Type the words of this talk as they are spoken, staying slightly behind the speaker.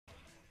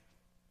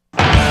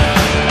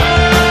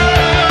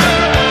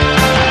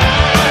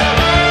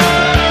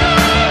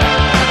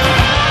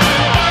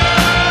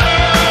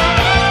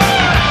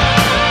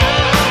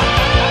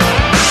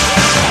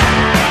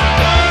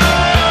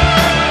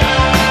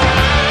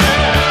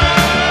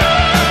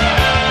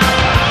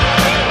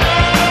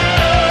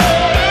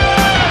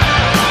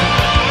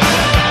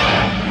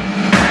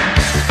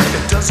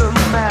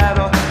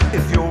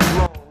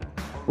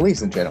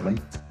Ladies and gentlemen,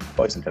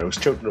 boys and girls,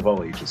 children of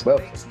all ages,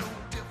 welcome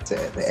to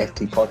the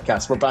FT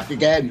podcast. We're back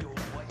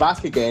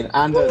again,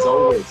 and as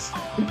always,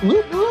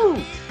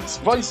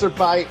 sponsored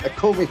by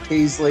Akome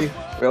Paisley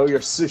for all your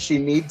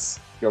sushi needs,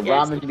 your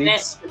ramen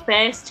needs. The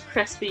best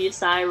crispy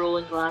acai roll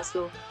in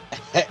Glasgow.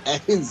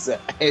 It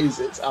is,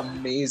 it's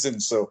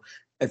amazing. So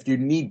if you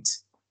need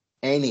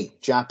any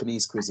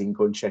Japanese cuisine,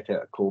 go and check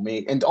out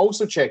Akome. And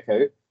also check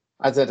out,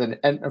 I did an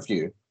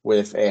interview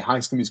with a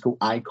High School Musical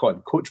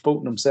icon, Coach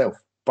Bolton himself,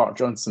 Bart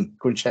Johnson.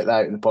 Go and check that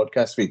out in the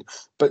podcast feed.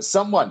 But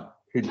someone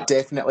who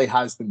definitely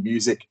has the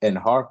music in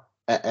her,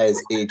 it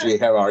is AJ.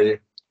 How are you?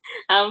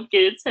 I'm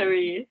good. How are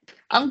you?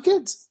 I'm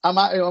good. I'm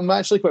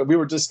actually quite. We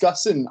were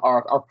discussing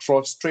our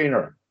cross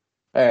trainer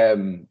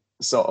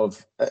sort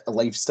of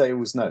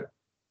lifestyles now,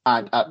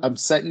 and I'm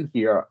sitting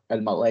here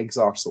and my legs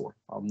are sore.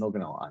 I'm not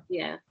gonna lie.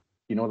 Yeah.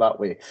 You know that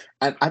way,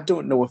 and I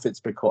don't know if it's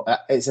because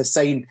it's a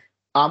sign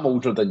I'm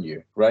older than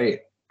you,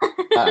 right?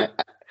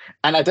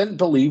 And I didn't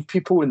believe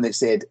people when they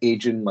said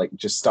aging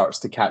just starts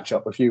to catch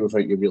up with you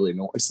without you really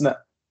noticing it.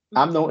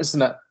 I'm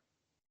noticing it.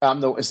 I'm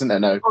noticing it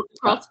now. Oh,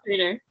 cross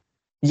trainer.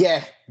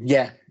 Yeah.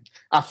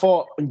 I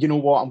thought, you know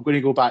what, I'm going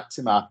to go back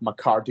to my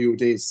cardio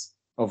days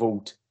of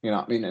old. You know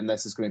what I mean? And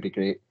this is going to be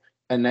great.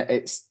 And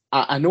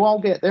I know I'll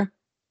get there.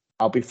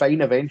 I'll be fine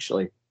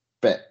eventually.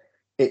 But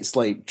it's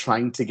like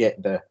trying to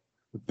get the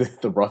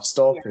rust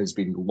off has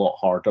been a lot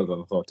harder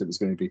than I thought it was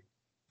going to be.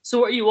 So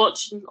what are you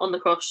watching on the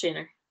cross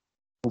trainer?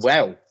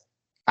 Well,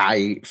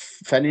 I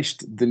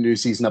finished the new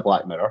season of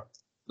Black Mirror,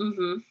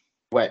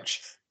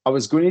 which I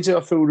was going to do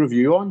a full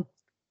review on,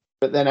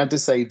 but then I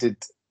decided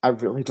I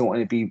really don't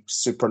want to be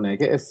super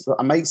negative.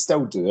 I might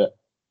still do it,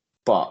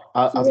 but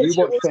have you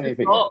watched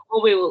anything? Oh,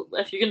 wait, well,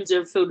 if you're going to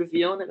do a full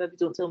review on it, maybe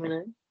don't tell me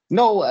now.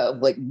 No,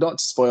 not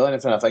to spoil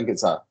anything, I think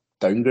it's a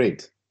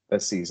downgrade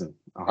this season,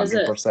 100%.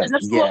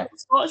 Is there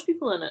Scottish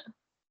people in it?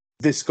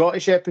 The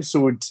Scottish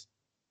episode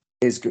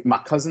is good. My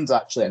cousin's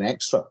actually an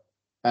extra.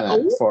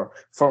 And for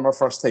my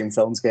first time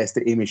films guest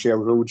at Amy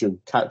Sherwood, you'll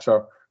catch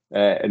her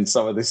in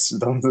some of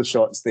the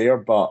shots there.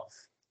 But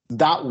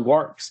that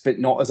works, but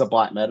not as a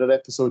Black Mirror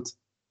episode,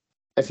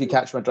 if you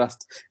catch my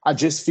drift. I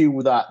just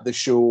feel that the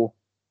show...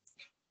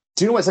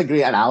 Do you know what's a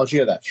great analogy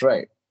of this,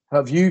 right?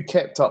 Have you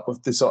kept up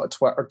with the sort of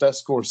Twitter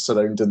discourse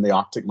surrounding the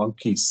Arctic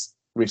Monkeys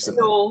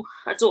recently? No,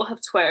 I don't have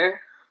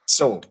Twitter.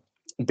 So,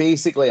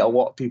 basically, a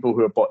lot of people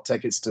who have bought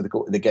tickets to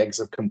the gigs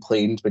have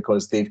complained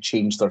because they've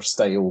changed their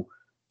style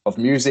of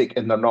music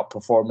and they're not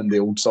performing the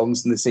old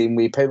songs in the same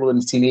way. Paolo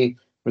Nutini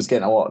was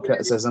getting a lot of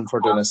criticism for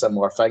doing a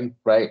similar thing,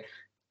 right?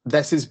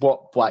 This is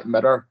what Black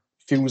Mirror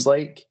feels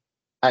like.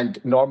 And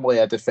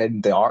normally I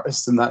defend the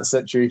artists in that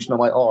situation. I'm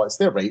like, oh, it's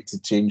their right to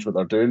change what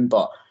they're doing.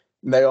 But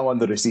now I'm on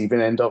the receiving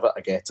end of it.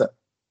 I get it.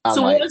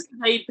 So what is the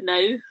vibe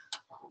now?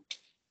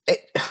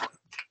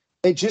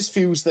 It just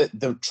feels that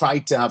they've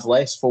tried to have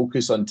less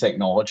focus on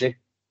technology,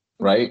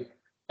 right?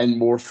 And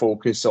more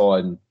focus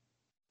on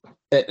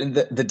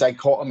the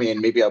dichotomy,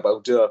 and maybe I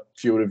will do a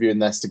few reviewing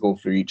this to go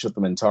through each of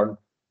them in turn.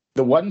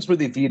 The ones where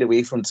they veer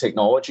away from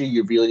technology,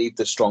 you really need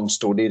the strong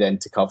story then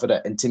to cover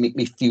it and to make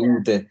me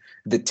feel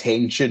the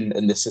tension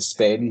and the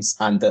suspense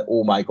and the,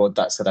 oh my God,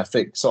 that's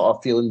horrific sort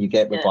of feeling you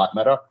get with Black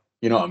Mirror.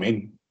 You know what I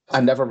mean? I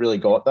never really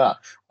got that.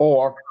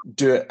 Or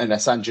do it in a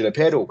San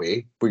Junipero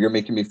way where you're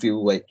making me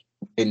feel like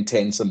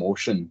intense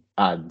emotion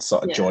and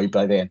sort of joy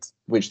by the end,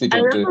 which they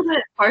don't do. I remember when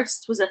it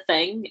first was a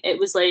thing. It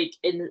was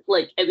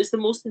it was the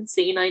most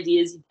insane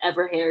ideas you've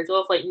ever heard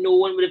of. Like no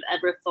one would have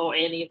ever thought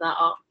any of that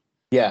up.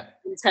 Yeah.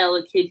 Until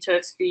it came to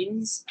our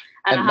screens.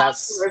 And I have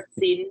sort of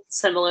seen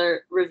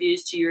similar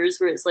reviews to yours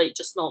where it's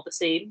just not the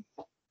same.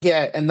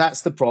 Yeah, and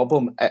that's the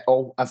problem. I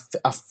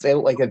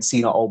felt like I'd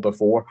seen it all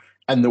before.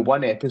 And the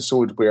one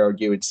episode where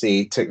you would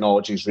say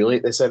technology is really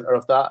at the centre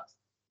of that,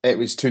 it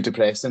was too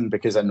depressing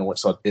because I know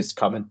it's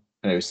coming.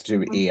 And it was to do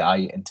with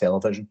AI and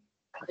television.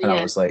 And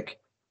I was like...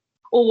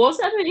 Oh, was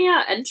it about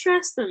AI?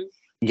 Interesting.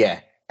 Yeah.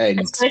 And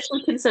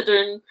especially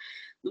considering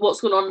what's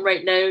going on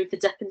right now, the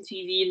dip in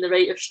TV and the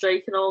writer's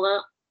strike and all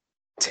that.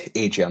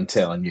 AJ, I'm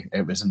telling you,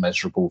 it was a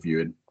miserable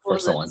viewing for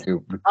someone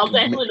who... I'll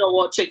definitely not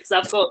watch it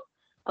because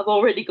I've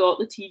already got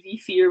the TV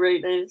fear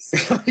right now.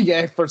 So.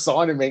 Yeah, for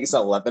someone who makes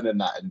a living in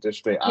that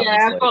industry.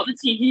 I've got the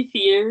TV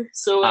fear.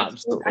 So I'm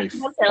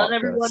telling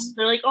everyone,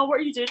 they're like, oh, what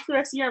are you doing for the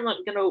rest of the year? I'm like,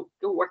 I'm going to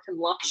go work in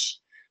Lush.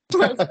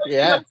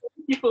 Yeah.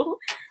 People.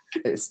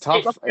 It's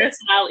tough. Take my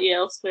personality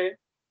elsewhere.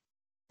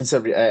 It's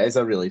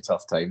a really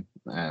tough time.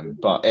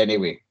 But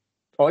anyway,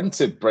 on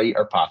to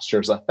brighter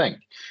pastures, I think.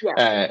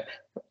 Yeah.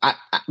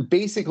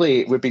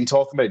 Basically, we've been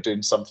talking about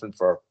doing something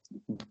for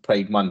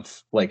Pride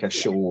Month, like a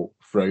show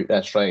throughout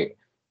this, right?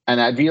 And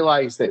I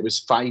realised that it was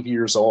 5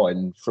 years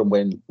on from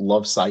when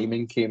Love,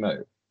 Simon came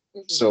out.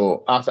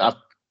 So I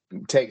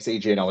texted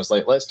AJ and I was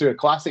like, let's do a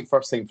classic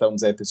First Time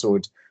Films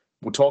episode.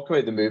 We'll talk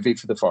about the movie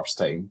for the first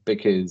time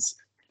because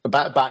a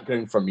bit of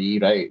background for me,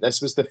 right?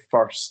 This was the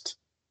first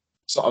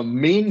sort of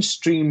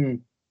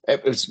mainstream.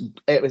 It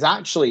was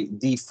actually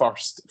the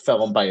first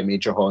film by a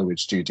major Hollywood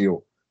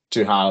studio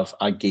to have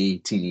a gay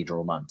teenage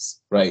romance,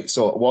 right?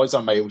 So it was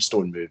a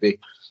milestone movie.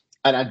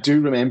 And I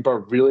do remember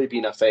really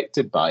being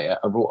affected by it.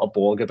 I wrote a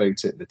blog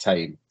about it at the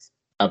time,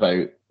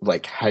 about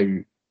like how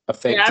Yeah, I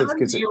effective,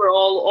 remember you were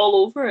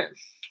all over it.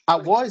 I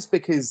was,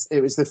 because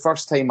it was the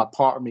first time a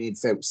part of me had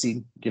felt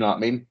seen. You know what I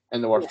mean?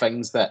 And there were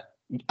things that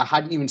I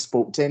hadn't even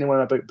spoke to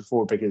anyone about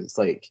before, because it's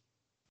like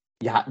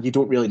you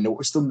don't really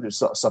notice them. It's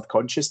sort of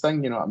subconscious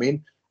thing. You know what I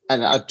mean?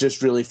 And I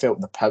just really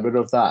felt the power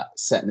of that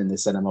sitting in the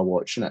cinema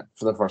watching it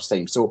for the first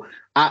time. So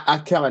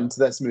I come into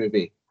this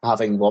movie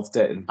having loved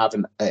it and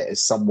having it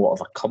as somewhat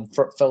of a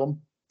comfort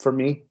film for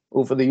me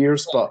over the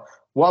years. But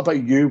what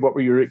about you? What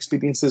were your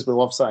experiences with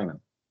Love, Simon?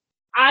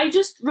 I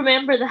just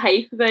remember the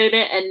hype about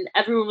it, and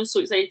everyone was so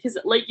excited because,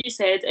 like you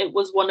said,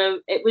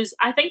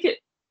 I think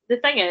the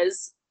thing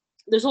is,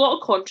 there's a lot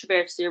of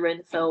controversy around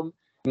the film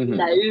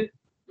now,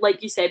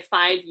 like you said,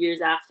 5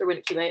 years after when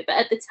it came out. But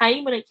at the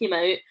time when it came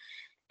out,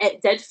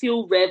 it did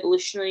feel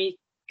revolutionary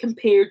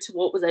compared to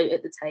what was out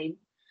at the time.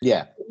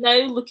 Yeah. Now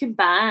looking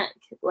back,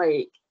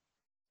 like,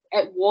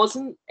 it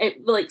wasn't,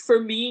 for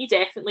me,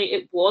 definitely,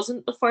 it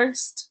wasn't the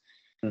first,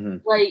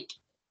 like,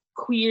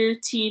 queer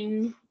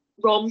teen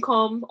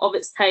rom-com of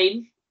its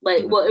time.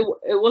 Like, well,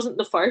 it wasn't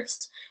the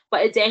first,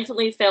 but it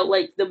definitely felt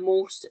like the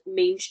most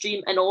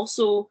mainstream and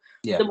also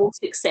the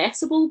most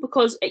accessible,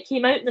 because it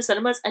came out in the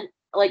cinemas and,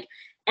 like,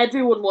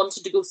 everyone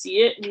wanted to go see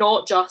it,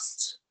 not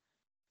just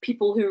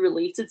people who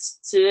related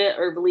to it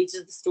or related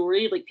to the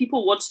story. Like,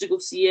 people wanted to go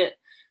see it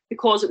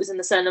because it was in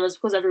the cinemas,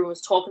 because everyone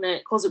was talking it,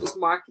 because it was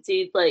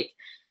marketed, like,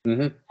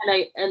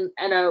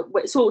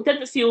 so it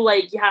didn't feel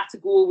like you had to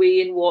go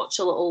away and watch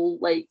a little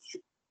like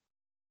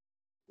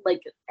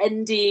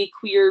indie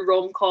queer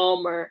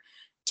rom-com, or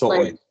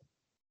like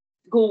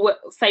go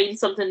find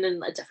something in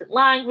a different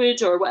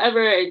language or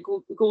whatever, and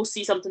go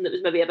see something that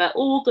was maybe a bit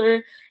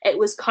older. It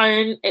was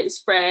current, it was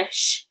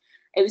fresh,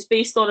 it was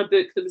based on a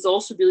book that was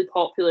also really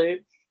popular,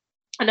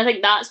 and I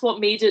think that's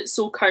what made it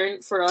so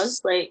current for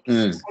us. Like,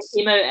 it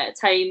came out at a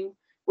time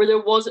where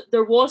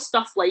there was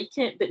stuff like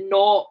it, but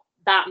not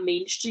that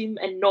mainstream,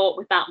 and not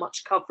with that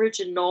much coverage,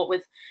 and not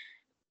with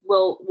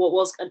what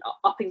was an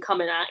up and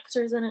coming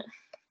actors in it.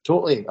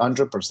 Totally,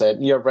 100%.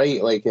 You're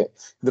right. Like,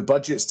 the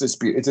budget's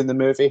disputed in the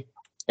movie.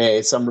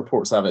 Some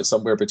reports have it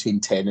somewhere between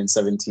 $10 and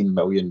 $17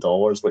 million,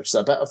 which is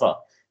a bit of a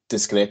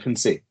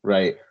discrepancy,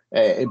 right?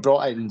 It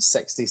brought in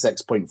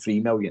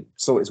 66.3 million,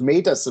 so it's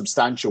made a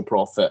substantial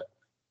profit.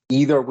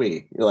 Either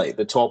way, like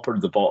the top or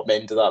the bottom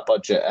end of that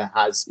budget, it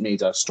has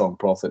made a strong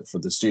profit for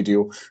the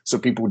studio. So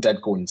people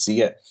did go and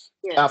see it.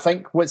 Yeah. I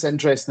think what's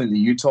interesting that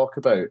you talk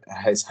about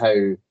is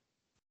how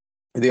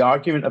the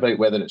argument about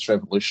whether it's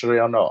revolutionary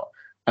or not.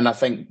 And I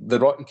think the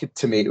Rotten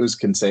Tomatoes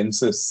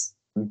consensus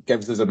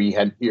gives us a wee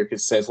hint here,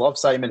 because it says Love,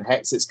 Simon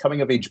hits its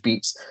coming-of-age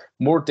beats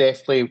more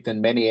deftly than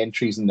many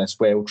entries in this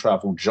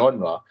well-travelled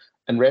genre,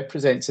 and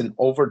represents an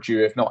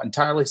overdue, if not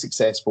entirely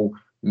successful,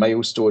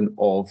 milestone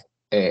of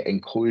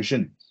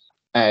inclusion.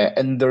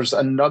 And there's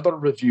another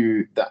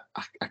review that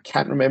I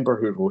can't remember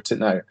who wrote it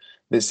now,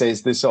 that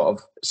says the sort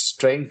of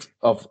strength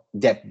of,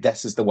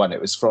 this is the one.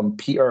 It was from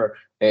Peter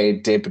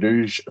De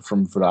Bruges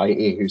from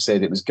Variety, who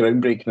said it was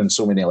groundbreaking on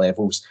so many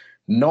levels,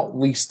 not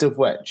least of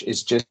which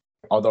is just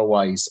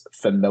otherwise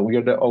familiar,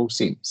 it all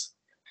seems.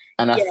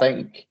 And I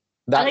think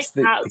that's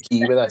the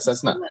key with this,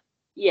 isn't it?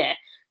 Yeah,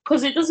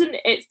 because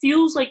it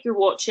feels like you're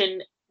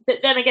watching, but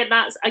then again,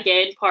 that's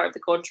again part of the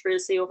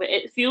controversy of it.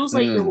 It feels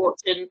like you're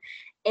watching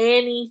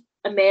any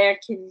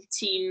American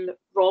teen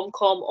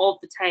rom-com of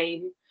the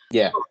time,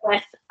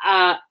 with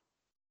a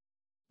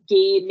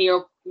gay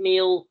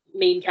male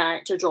main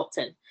character dropped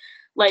in,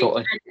 like,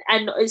 totally.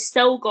 and it's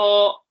still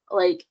got,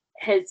 like,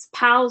 his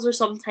pals are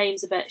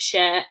sometimes a bit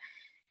shit.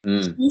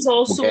 He's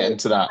also, we'll get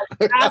into that.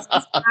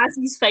 as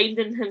he's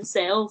finding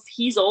himself,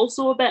 he's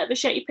also a bit of a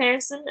shitty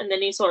person, and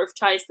then he sort of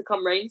tries to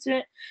come round to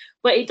it.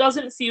 But it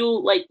doesn't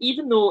feel like,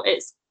 even though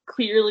it's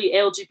clearly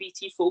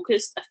LGBT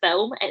focused a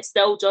film, it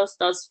still just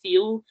does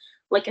feel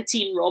like a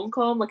teen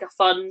rom-com, like a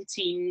fun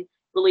teen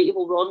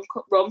relatable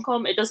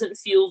rom-com. It doesn't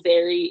feel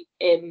very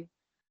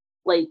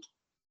like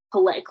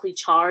politically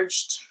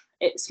charged.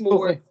 It's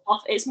more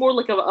it's more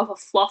like a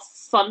fluff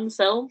fun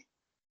film.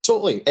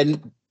 Totally.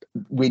 And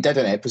we did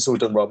an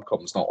episode on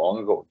rom-coms not long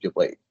ago. You're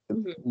like,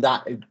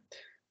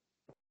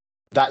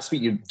 that's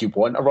what you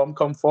want a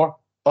rom-com for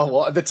a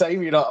lot of the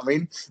time, you know what I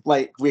mean?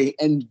 Like,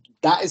 and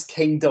that is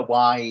kind of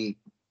why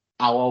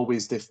I'll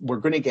always, we're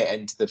going to get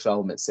into the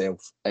film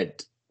itself, and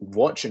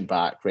watching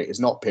back, right, it's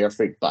not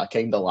perfect, but I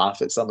kind of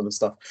laugh at some of the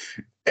stuff.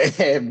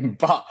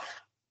 But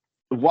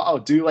what I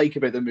do like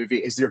about the movie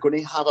is you're going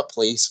to have a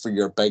place for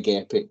your big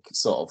epic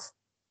sort of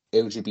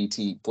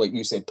LGBT, like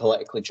you said,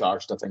 politically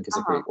charged, I think is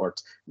a great word.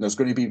 And there's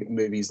going to be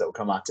movies that will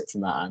come at it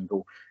from that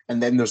angle.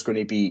 And then there's going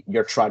to be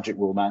your tragic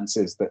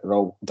romances that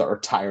are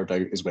tired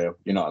out as well.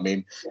 You know what I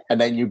mean? Yeah.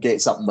 And then you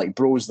get something like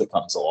Bros that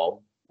comes along,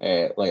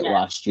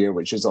 last year,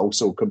 which is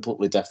also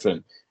completely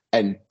different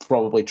and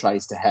probably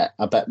tries to hit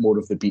a bit more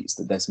of the beats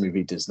that this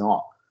movie does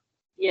not.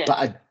 Yeah. But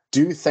I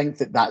do think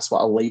that that's what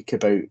I like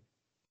about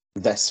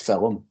this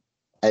film,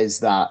 is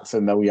that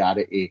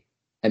familiarity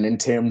and in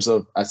terms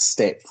of a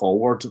step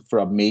forward for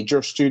a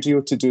major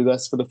studio to do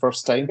this for the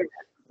first time,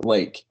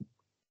 like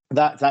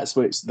that's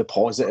what's the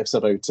positives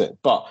about it.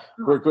 But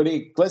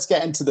let's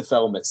get into the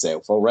film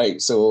itself. All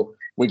right, so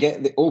we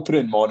get the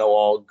opening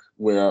monologue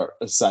where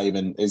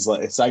Simon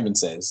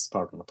says,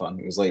 pardon the pun,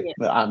 he's like,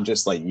 I'm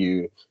just like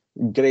you,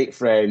 great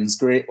friends,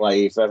 great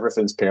life,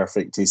 everything's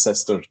perfect. His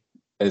sister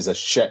is a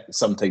shit,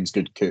 sometimes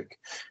good cook.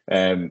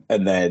 And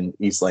then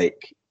he's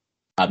like,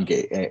 I'm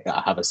gay,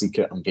 I have a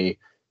secret, I'm gay.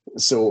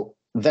 So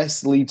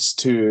this leads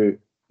to,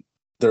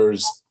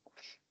 there's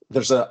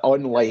an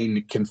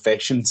online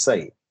confession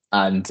site,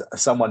 and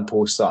someone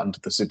posts that under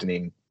the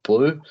pseudonym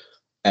Blue,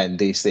 and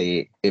they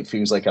say, it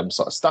feels like I'm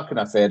sort of stuck in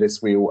a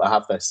Ferris wheel, I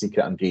have this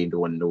secret, I'm gay, no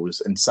one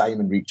knows. And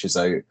Simon reaches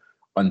out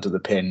under the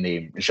pen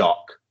name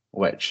Jacques,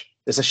 which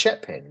is a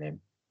shit pen name.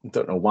 I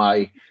don't know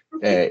why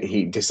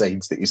he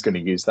decides that he's going to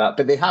use that,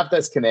 but they have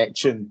this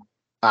connection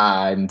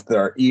and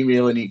they're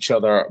emailing each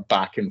other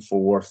back and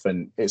forth,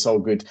 and it's all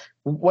good.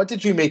 What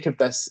did you make of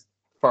this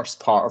first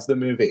part of the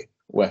movie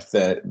with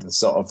the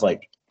sort of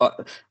like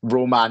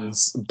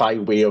romance by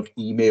way of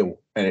email?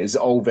 And it's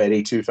all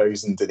very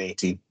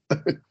 2018.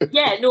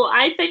 Yeah, no,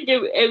 I think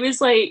it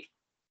was like,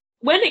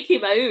 when it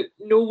came out,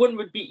 no one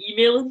would be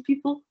emailing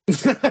people.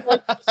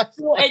 Like,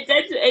 so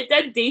it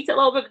did date it a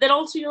little bit, but then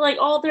also you're like,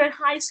 oh, they're in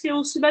high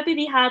school, so maybe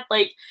they had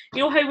like,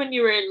 you know how when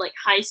you were in like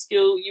high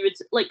school, you would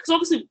like, because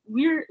obviously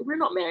we're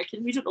not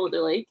American, we don't know what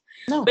they're like.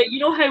 No. But you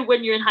know how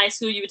when you're in high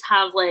school, you would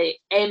have like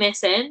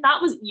MSN,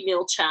 that was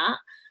email chat.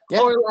 Yeah.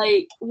 Or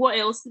like, what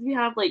else did we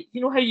have? Like, you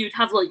know how you'd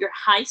have like your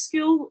high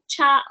school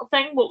chat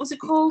thing? What was it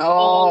called?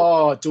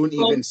 Oh, don't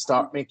even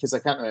start me, because I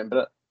can't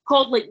remember it.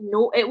 Called like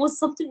it was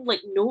something like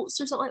Notes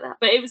or something like that,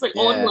 but it was like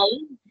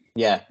online.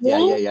 Yeah.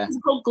 Was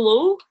it called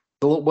Glow?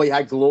 Well, you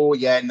had Glow,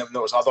 yeah, and then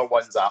there was other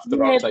ones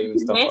after our time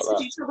and stuff like that.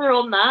 Message each other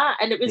on that,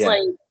 and it was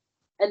like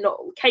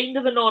kind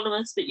of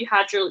anonymous, but you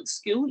had your like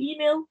school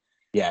email.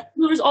 Yeah,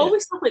 there was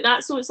always stuff like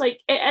that. So it's like,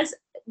 it is.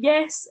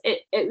 Yes,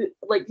 it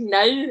like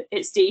now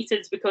it's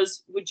dated,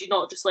 because would you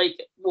not just like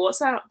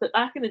WhatsApp? But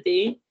back in the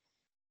day,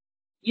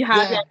 you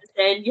had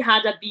MSN, you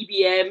had a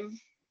BBM.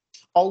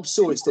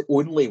 Also, it's the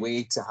only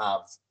way to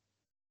have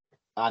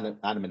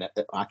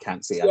I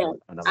can't say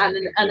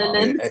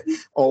anonymity.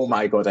 Oh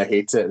my god, I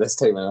hate it this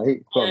time of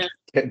night.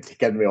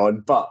 Getting me on.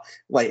 But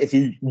like, if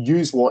you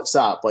use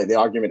WhatsApp, like the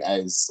argument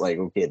is like,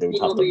 okay, they would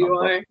have their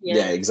number.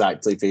 Yeah,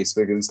 exactly,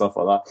 Facebook and stuff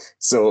like that.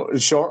 So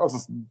short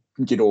of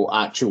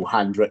actual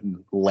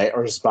handwritten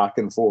letters back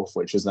and forth,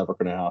 which is never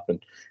going to happen.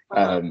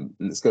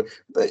 It's good.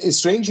 But it's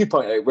strange you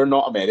point out we're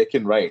not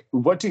American, right?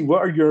 What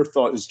are your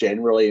thoughts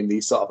generally in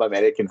these sort of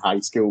American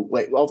high school?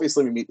 Like,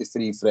 obviously we meet the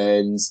three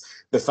friends,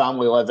 the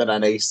family live in a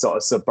nice sort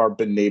of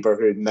suburban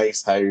neighborhood,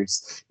 nice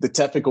house, the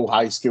typical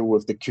high school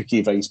with the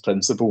kooky vice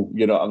principal.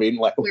 You know what I mean?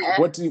 Like,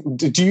 what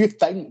do you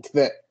think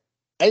that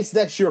is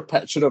this your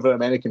picture of an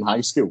American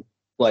high school?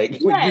 Like,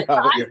 what do you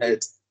have in your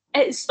head?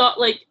 It's not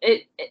like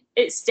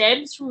it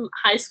stems from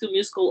High School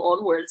Musical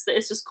onwards, that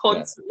it's just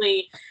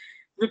constantly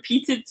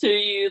repeated to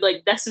you,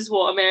 like, this is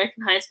what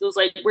American high school is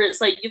like, where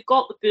it's like you've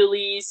got the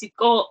bullies, you've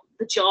got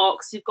the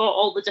jocks, you've got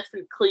all the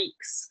different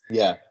cliques,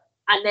 and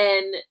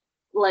then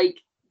like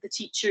the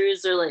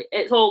teachers are like,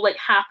 it's all like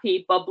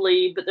happy,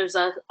 bubbly, but there's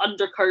a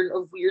undercurrent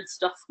of weird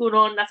stuff going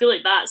on. And I feel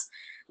like that's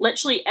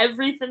literally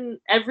everything.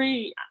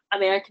 Every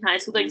American high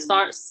school thing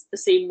starts the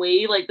same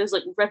way. Like, there's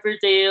like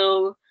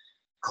Riverdale,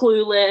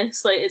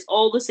 Clueless, like it's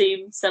all the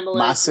same, similar.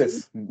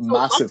 Massive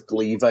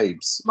Glee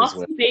vibes. Must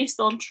be based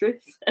on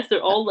truth if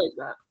they're all like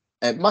that.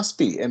 It must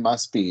be.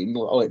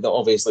 Like,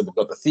 obviously, we've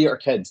got the theatre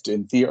kids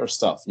doing theatre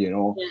stuff, you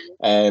know.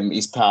 Yeah.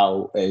 His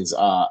pal is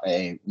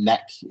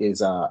Nick is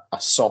a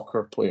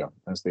soccer player,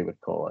 as they would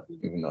call it,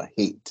 even though I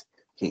hate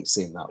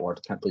saying that word.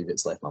 I can't believe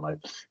it's left my mouth.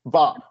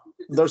 But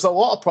there's a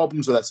lot of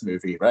problems with this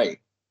movie, right?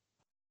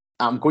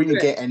 I'm going to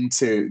get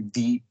into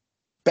the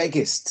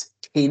biggest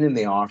pain in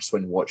the arse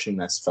when watching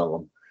this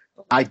film.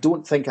 I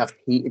don't think I've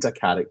hated a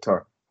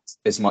character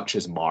as much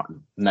as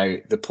Martin. Now,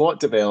 the plot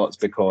develops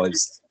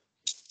because,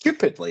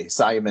 stupidly,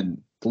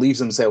 Simon leaves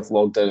himself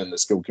logged in the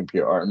school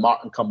computer, and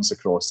Martin comes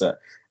across it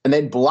and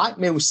then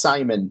blackmails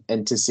Simon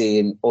into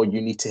saying, oh,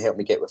 you need to help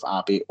me get with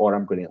Abby or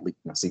I'm going to leak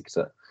my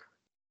secret.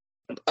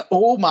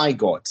 Oh my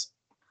God.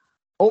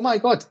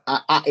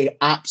 I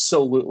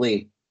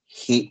absolutely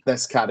hate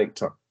this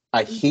character.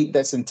 I hate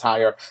this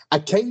entire...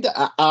 I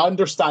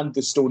understand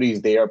the story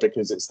is there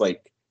because it's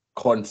like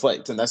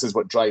conflict, and this is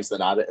what drives the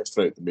narrative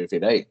throughout the movie,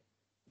 right?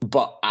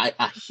 But I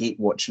hate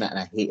watching it, and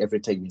I hate every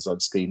time he's on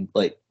screen.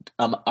 Like,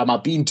 am I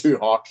being too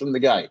harsh on the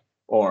guy,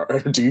 or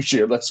do you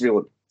share this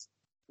feeling?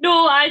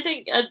 No, I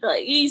think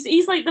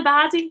he's like the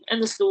baddie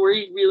in the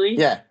story, really.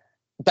 Yeah,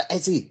 but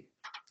is he?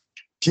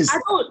 I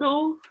don't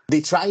know.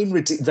 They try and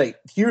right.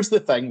 Here's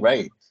the thing,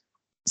 right?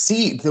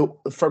 See,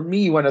 for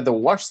me, one of the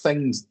worst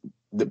things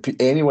that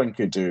anyone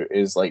could do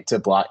is like to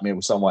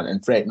blackmail someone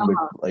and threaten with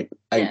like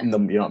outing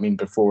them, you know what I mean,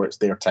 before it's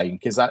their time,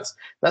 because that's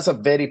a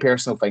very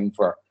personal thing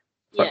for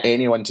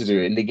anyone to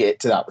do, and they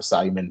get to that with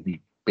Simon. He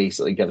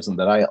basically gives them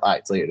the right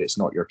act later. It's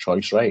not your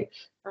choice, right?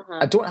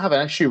 I don't have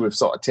an issue with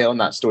sort of telling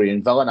that story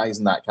and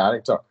villainising that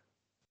character.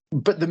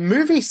 But the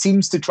movie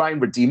seems to try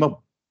and redeem him.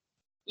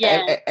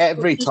 Yeah.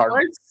 Every turn.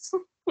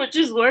 Which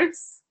is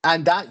worse.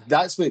 And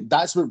that's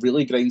what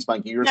really grinds my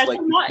gears. Yeah,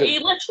 like he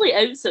literally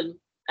outs him.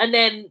 And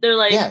then they're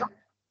like, yeah.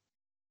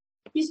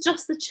 He's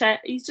just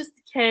he's just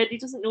a kid, he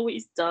doesn't know what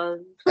he's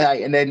done.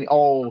 Right, and then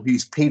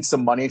he's paid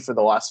some money for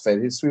the last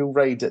Ferris wheel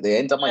ride at the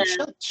end. I'm like,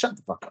 shut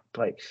the fuck up.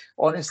 Like,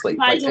 honestly.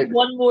 Buys him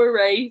one more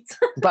ride.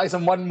 Buys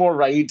him one more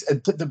ride.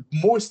 And the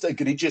most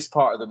egregious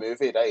part of the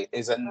movie, right,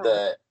 is in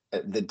the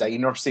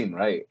diner scene,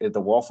 right? At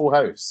the Waffle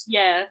House.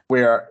 Yeah.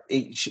 Where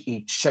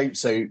he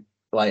shouts out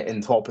like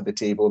in top of the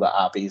table that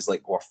Abby's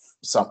like worth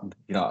something,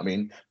 you know what I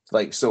mean?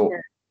 Like, so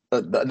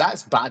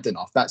that's bad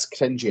enough. That's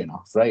cringy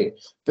enough, right?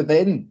 But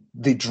then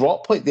they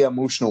drop like the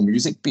emotional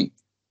music beat.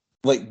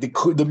 Like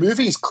the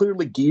movie is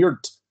clearly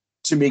geared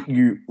to make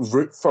you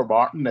root for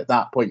Martin at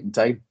that point in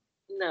time.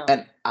 No.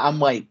 And I'm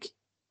like,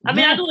 I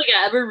mean, I don't think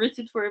I ever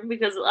rooted for him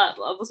because I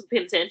wasn't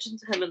paying attention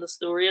to him in the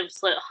story. I'm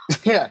just like,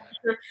 yeah,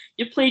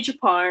 you played your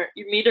part.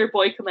 You made our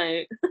boy come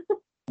out.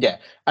 Yeah,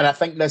 and I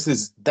think this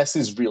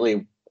is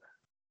really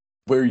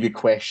where you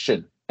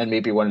question, and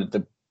maybe one of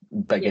the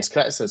biggest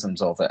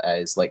criticisms of it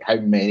is like how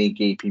many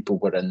gay people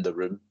were in the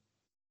room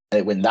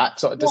when that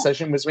sort of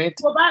decision was made.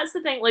 Well, that's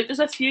the thing. Like, there's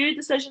a few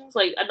decisions.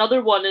 Like,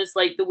 another one is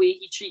like the way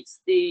he treats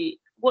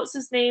what's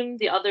his name?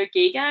 The other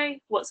gay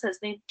guy. What's his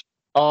name?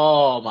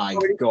 Oh my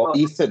God,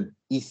 Ethan.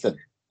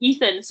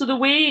 So the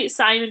way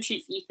Simon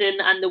treats Ethan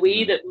and the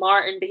way that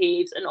Martin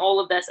behaves and all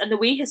of this and the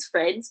way his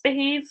friends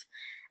behave,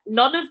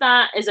 none of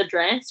that is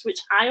addressed, which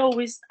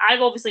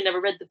I've obviously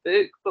never read the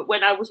book, but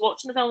when I was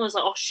watching the film, I was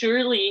like, oh,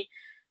 surely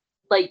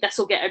like this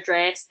will get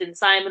addressed and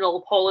Simon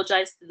will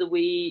apologise to the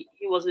way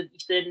he was with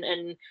Ethan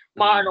and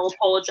Martin will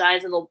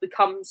apologise and it'll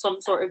become some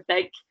sort of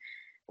big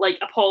like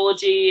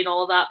apology and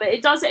all of that. But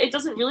it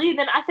doesn't really. And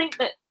then I think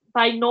that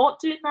by not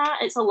doing that,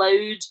 it's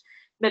allowed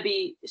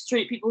maybe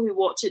straight people who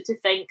watch it to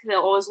think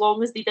that, as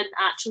long as they didn't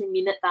actually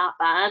mean it that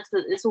bad,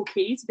 that it's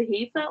okay to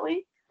behave that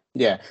way.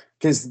 Yeah,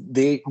 because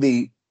the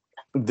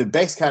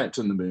best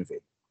character in the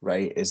movie,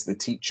 right, is the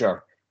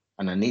teacher,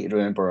 and I need to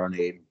remember her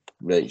name,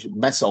 right,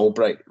 Miss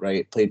Albright,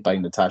 right, played by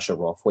Natasha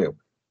Rothwell,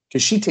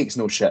 because she takes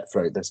no shit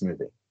throughout this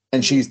movie.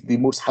 And she's the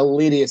most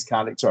hilarious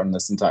character in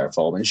this entire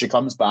film. And she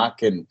comes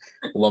back in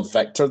Love,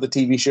 Victor, the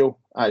TV show.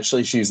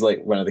 Actually, she's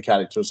like one of the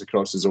characters that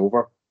crosses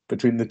over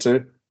between the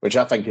two, which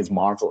I think is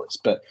marvelous.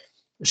 But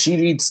she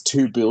reads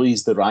two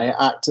bullies the riot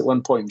act at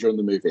one point during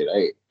the movie,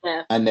 right?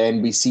 Yeah. And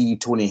then we see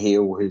Tony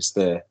Hale, who's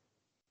the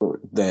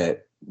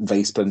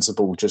vice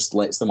principal, just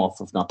lets them off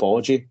with an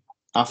apology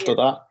after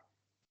that.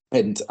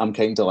 And I'm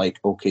kind of like,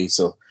 okay,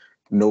 so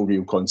no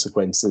real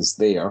consequences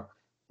there.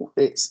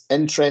 It's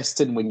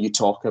interesting when you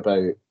talk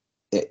about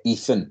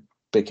Ethan,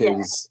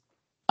 because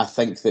I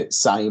think that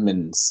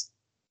Simon's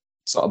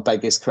sort of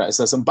biggest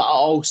criticism, but I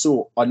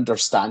also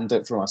understand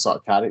it from a sort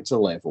of character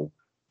level,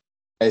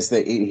 is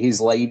that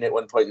his line at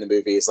one point in the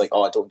movie is like,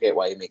 oh, I don't get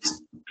why he makes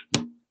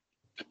it.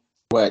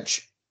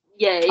 Which...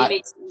 Yeah, he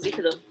makes it easy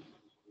for them.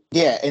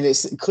 Yeah, and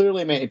it's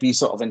clearly meant to be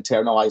sort of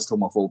internalized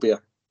homophobia.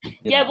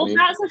 Yeah, well,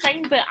 that's the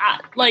thing, but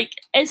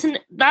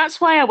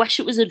that's why I wish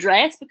it was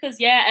addressed, because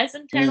it is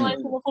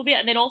internalized homophobia,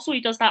 and then also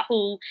he does that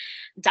whole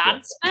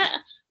dance bit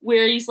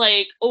where he's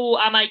like, "Oh,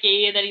 am I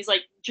gay?" And then he's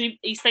like,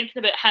 he's thinking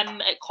about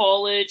him at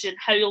college and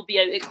how he'll be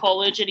out at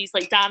college, and he's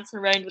like dancing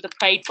around with a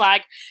pride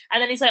flag,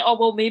 and then he's like, "Oh,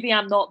 well, maybe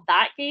I'm not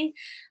that gay."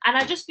 And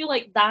I just feel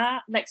like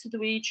that, mixed with the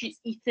way he treats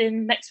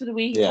Ethan, mixed with the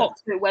way he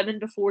talks about women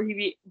before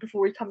he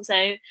comes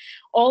out,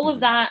 all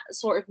of that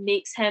sort of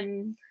makes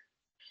him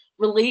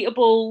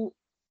relatable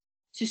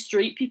to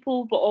straight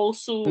people, but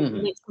also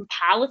makes him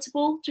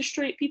palatable to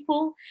straight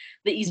people.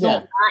 That he's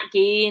not that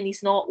gay, and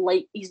he's not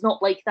like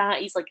that.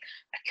 He's like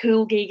a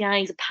cool gay guy.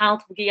 He's a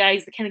palatable gay guy.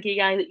 He's the kind of gay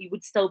guy that you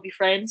would still be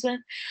friends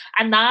with,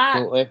 and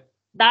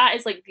that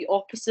is like the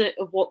opposite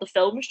of what the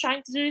film is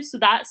trying to do. So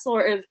that's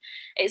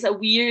it's a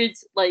weird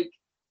like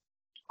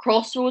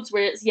crossroads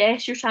where it's,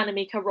 yes, you're trying to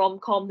make a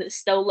rom-com that's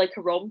still like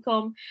a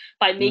rom-com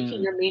by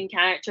making your main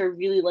character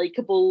really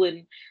likable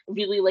and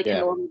really like a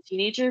normal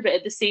teenager, but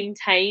at the same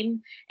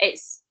time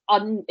it's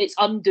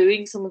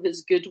undoing some of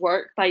its good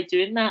work by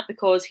doing that,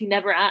 because he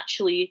never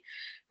actually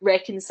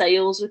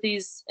reconciles with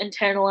his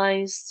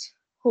internalized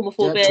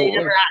homophobia. He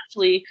never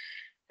actually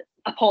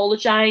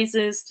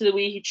apologizes to the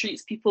way he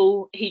treats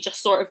people. He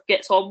just sort of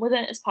gets on with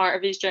it as part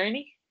of his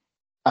journey.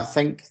 I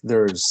think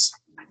there's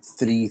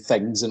three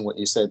things in what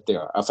you said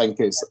there. I think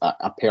it's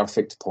a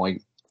perfect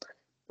point.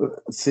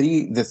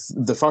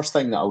 The first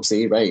thing that I'll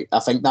say, right, I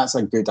think that's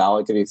a good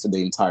allegory for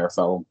the entire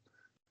film,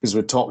 because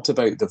we talked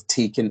about they've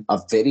taken a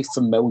very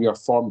familiar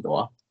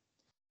formula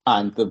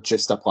and they've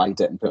just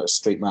applied it and put a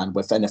straight man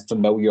within a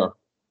familiar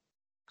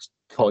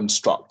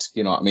construct,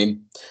 you know what I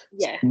mean?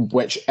 Yeah.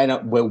 Which and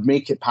it will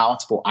make it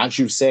palatable. As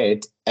you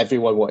said,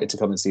 everyone wanted to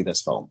come and see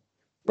this film,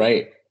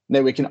 right?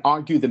 Now, we can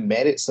argue the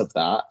merits of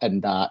that,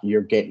 and that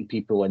you're getting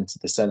people into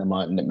the cinema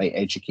and it might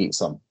educate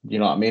some. You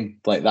know what I mean?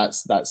 Like,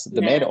 that's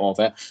the merit of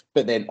it.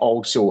 But then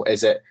also,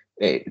 is it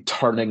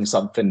turning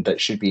something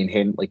that should be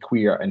inherently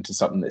queer into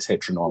something that's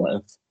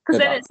heteronormative. Because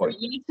then it's like,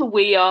 you need to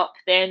weigh up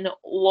then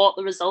what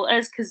the result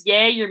is. Because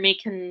you're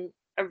making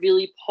a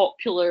really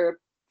popular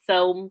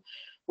film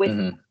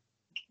with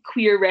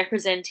queer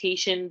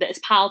representation that is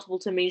palatable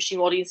to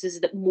mainstream audiences,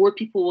 that more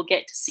people will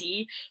get to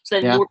see.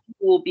 So then more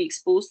people will be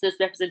exposed to this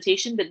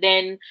representation. But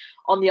then,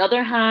 on the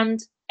other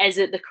hand, is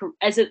it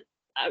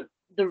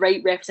the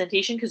right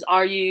representation? Because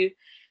are you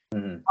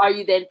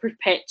then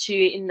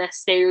perpetuating this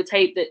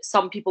stereotype that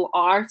some people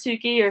are too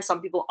gay, or some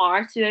people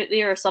are too out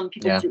there, or some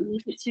people do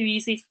make it too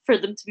easy for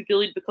them to be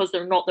bullied because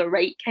they're not the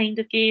right kind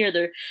of gay, or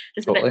they're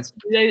just a bit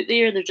too out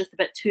there, they're just a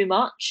bit too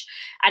much,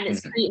 and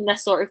it's creating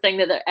this sort of thing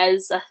that there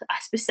is a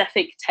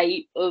specific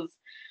type of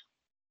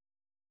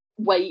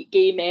white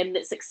gay men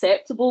that's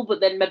acceptable,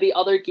 but then maybe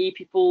other gay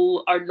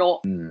people are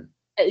not,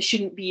 it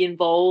shouldn't be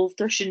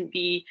involved or shouldn't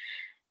be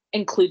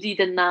included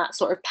in that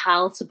sort of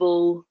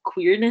palatable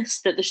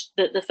queerness that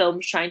the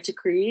film's trying to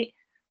create.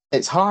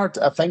 It's hard,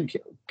 I think,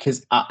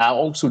 because I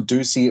also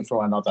do see it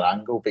from another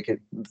angle, because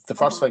the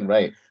first thing,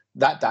 right,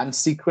 that dance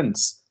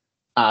sequence,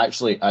 I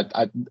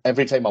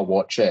every time I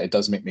watch it, it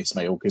does make me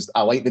smile, because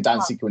I like the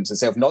dance sequence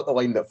itself, not the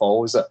line that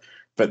follows it,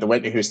 but the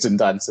Whitney Houston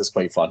dance is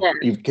quite fun,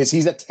 because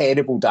he's a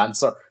terrible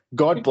dancer.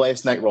 God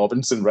bless Nick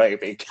Robinson, right,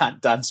 but he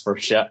can't dance for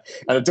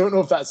shit. And I don't know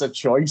if that's a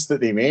choice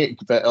that they make,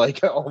 but like,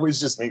 it always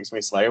just makes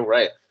me smile,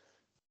 right?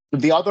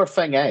 The other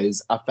thing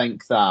is, I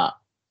think that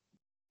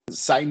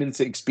Simon's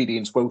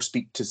experience will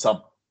speak to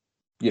some,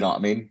 you know what I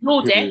mean?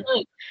 No,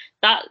 definitely.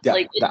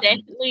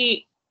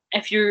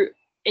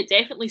 It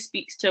definitely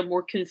speaks to a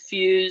more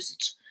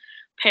confused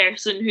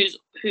person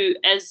who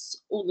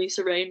is only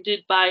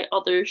surrounded by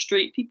other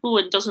straight people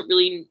and doesn't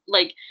really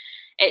like.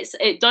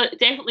 It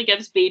definitely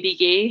gives baby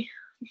gay.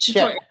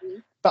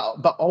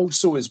 But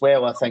also as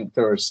well, I think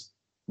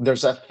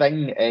there's a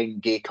thing in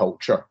gay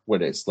culture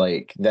where it's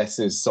like, this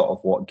is sort of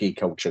what gay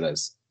culture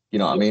is. You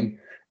know what I mean?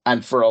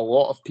 And for a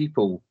lot of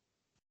people,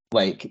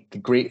 like, the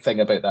great thing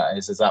about that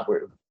is that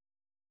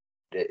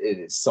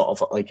it's sort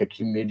of like a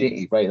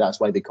community, right? That's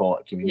why they call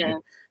it a community.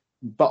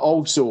 But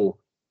also,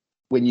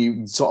 when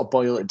you sort of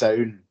boil it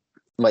down,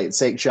 like,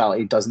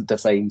 sexuality doesn't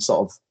define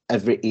sort of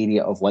every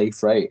area of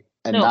life, right?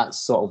 And that's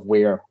sort of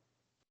where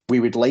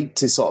we would like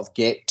to sort of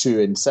get to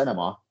in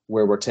cinema,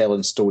 where we're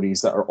telling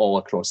stories that are all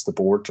across the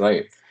board,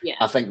 right?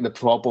 I think the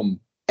problem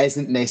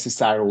isn't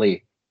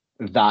necessarily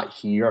that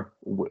here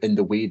in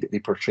the way that they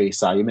portray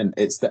Simon.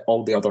 It's that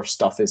all the other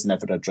stuff is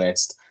never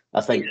addressed.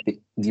 I think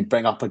you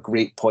bring up a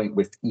great point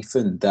with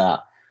Ethan, that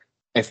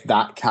if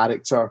that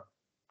character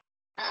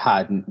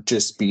hadn't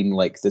just been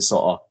like the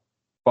sort of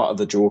butt of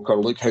the joke, or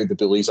look how the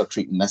bullies are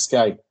treating this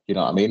guy, you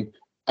know what I mean?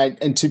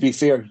 And to be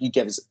fair,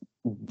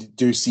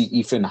 do see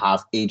Ethan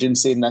have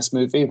agency in this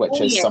movie,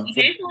 which is something.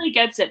 He definitely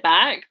gives it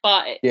back,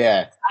 but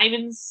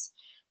Simon's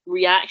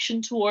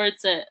reaction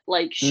towards it,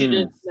 like, should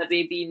have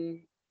maybe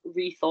been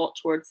rethought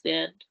towards the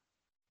end.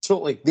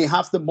 Totally. They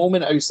have the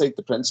moment outside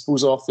the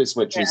principal's office,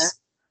 which is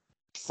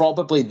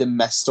probably the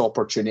missed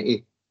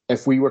opportunity.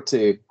 If we were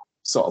to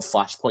sort of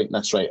flashpoint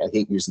this, right, I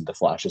hate using the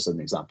Flash as an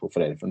example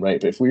for anything, right,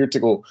 but if we were to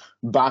go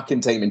back in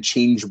time and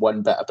change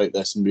one bit about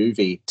this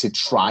movie to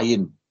try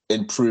and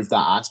improve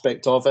that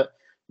aspect of it,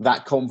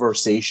 that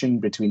conversation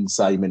between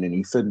Simon and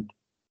Ethan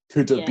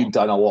could have been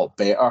done a lot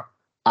better.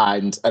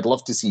 And I'd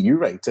love to see you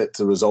write it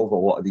to resolve a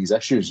lot of these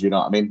issues, you know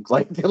what I mean?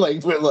 Like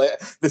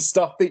the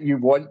stuff that you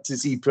want to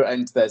see put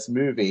into this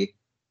movie,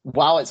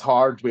 while it's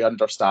hard, we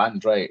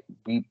understand, right?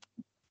 We've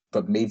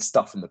made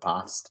stuff in the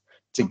past.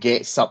 To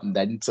get something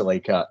into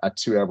like a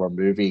 2-hour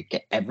movie,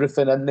 get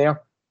everything in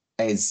there,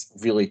 is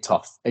really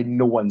tough. And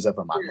no one's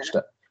ever managed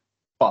it.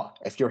 But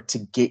if you're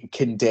to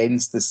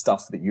condense the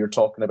stuff that you're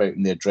talking about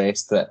in the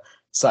address that,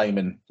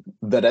 Simon,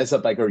 there is a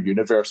bigger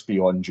universe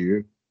beyond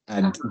you,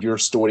 and your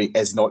story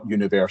is not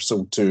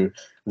universal to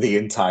the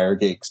entire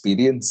gay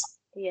experience.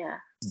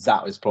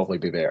 That would probably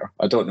be better.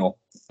 I don't know.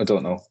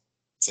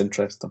 It's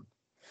interesting.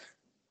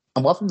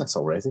 I'm loving this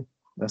already.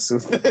 It's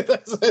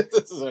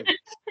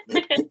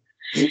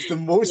the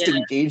most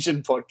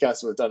engaging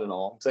podcast we've done in a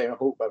long time. I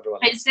hope everyone.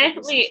 It's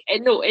definitely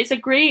it's a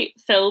great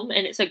film,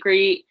 and it's a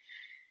great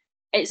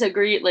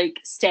like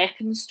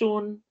stepping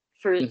stone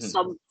for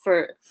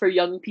for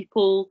young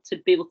people to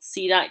be able to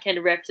see that kind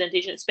of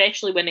representation,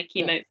 especially when it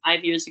came out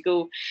 5 years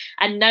ago.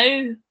 And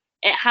now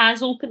it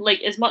has opened,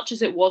 like, as much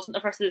as it wasn't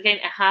the first of the kind,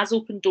 it has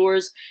opened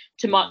doors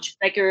to much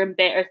bigger and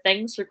better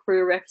things for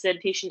queer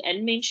representation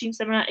in mainstream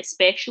cinema,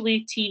 especially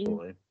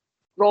teen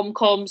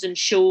rom-coms and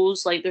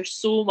shows. Like, there's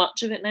so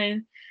much of it now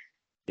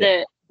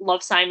that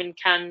Love, Simon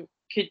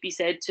could be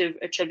said to have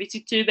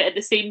attributed to, but at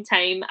the same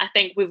time, I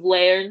think we've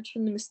learned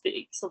from the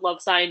mistakes of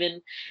Love,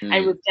 Simon,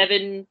 and we've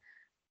given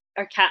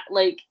our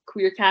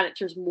queer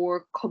characters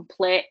more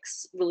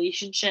complex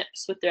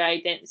relationships with their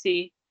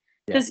identity,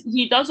 because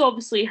he does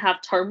obviously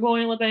have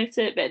turmoil about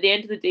it, but at the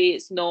end of the day,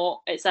 it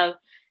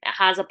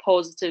has a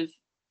positive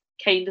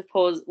kind of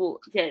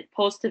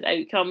positive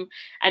outcome,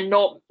 and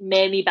not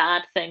many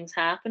bad things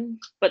happen.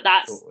 But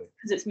that's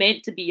because it's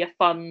meant to be a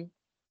fun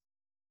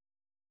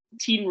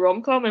teen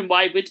rom-com, and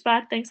why would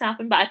bad things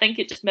happen? But I think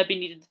it just maybe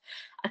needed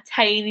a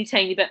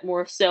tiny bit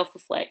more of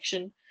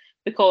self-reflection,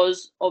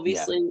 because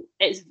obviously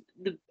it's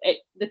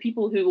the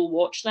people who will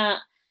watch that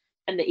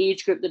and the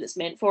age group that it's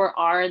meant for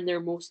are in their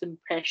most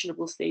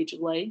impressionable stage of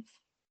life.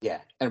 Yeah,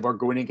 and we're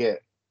going to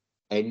get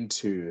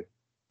into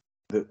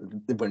we're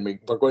going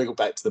to go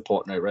back to the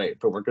plot now, right?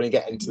 But we're going to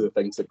get into the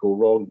things that go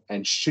wrong,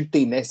 and should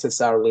they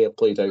necessarily have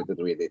played out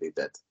the way that they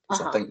did?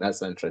 So I think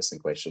that's an interesting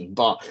question.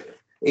 But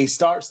he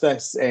starts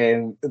this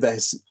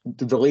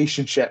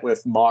relationship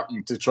with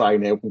Martin to try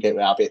and help him get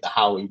Abby at the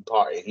Halloween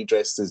party. He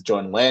dressed as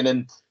John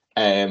Lennon,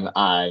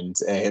 and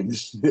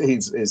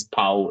his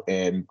pal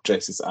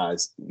dresses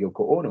as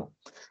Yoko Ono.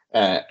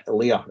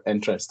 Leah,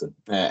 interesting,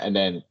 and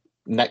then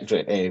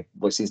Nick,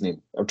 what's his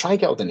name? I'm trying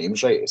to get all the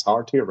names right. It's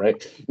hard here,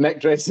 right?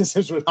 Nick dresses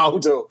as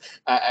Ronaldo,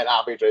 and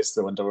Abby dresses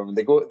as Wonder Woman.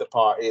 They go to the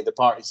party. The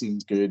party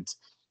seems good.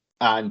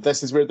 And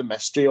this is where the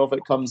mystery of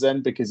it comes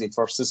in, because he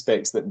first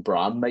suspects that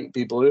Bram might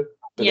be blue.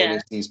 But then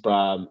he sees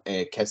Bram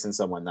kissing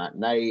someone that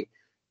night.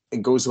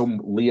 It goes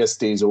home. Leah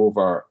stays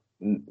over,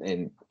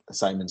 and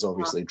Simon's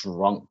obviously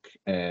drunk.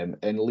 And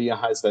Leah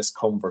has this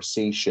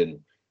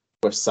conversation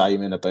with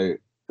Simon about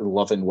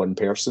loving one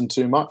person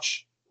too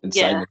much. And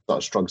Simon sort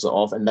of shrugs it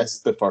off. And this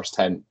is the first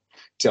hint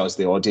to us,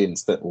 the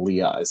audience, that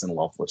Leah is in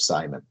love with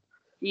Simon.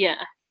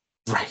 Yeah.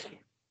 Right.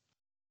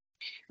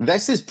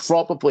 This is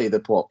probably the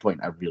plot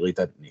point I really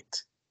didn't need.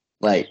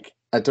 Like,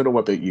 I don't know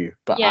about you,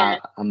 but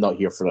I'm not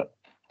here for it.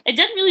 It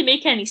didn't really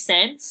make any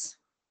sense.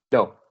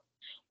 No.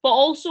 But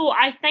also,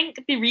 I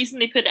think the reason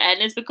they put it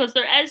in is because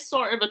there is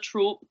sort of a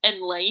trope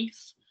in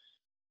life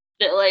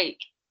that, like,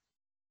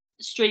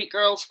 straight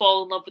girls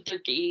fall in love with their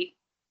gay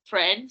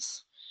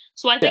friends.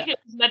 So I think it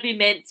was maybe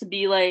meant to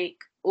be like,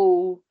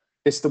 oh...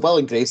 It's the will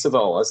and grace of it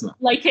all, isn't it?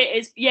 Like, it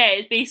is,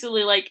 it's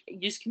basically like,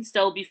 you can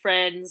still be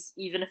friends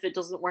even if it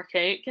doesn't work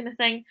out, kind of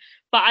thing.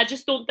 But I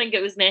just don't think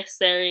it was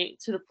necessary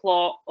to the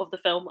plot of the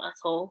film at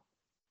all.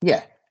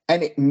 Yeah,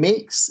 and it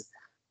makes,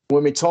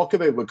 when we talk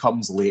about what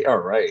comes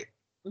later, right?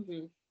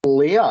 Mm-hmm.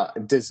 Leah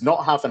does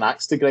not have an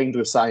axe to grind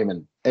with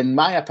Simon, in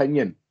my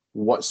opinion,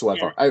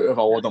 whatsoever, out of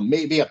all of them.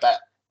 Maybe a bit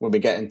when we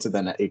get into the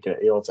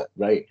nitty-gritty of it,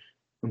 right?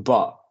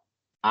 But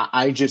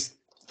I just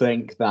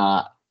think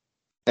that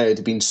it would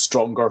have been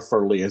stronger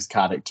for Leah's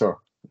character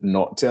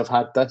not to have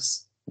had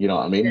this. You know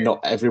what I mean? Yeah. Not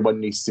everyone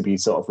needs to be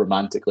sort of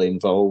romantically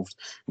involved.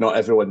 Not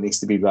everyone needs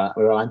to be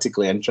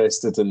romantically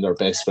interested in their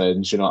best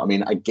friends. You know what I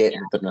mean? I get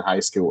that in high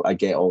school. I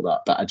get all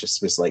that. But I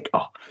just was like,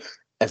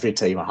 every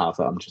time I have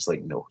it, I'm just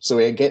like, no. So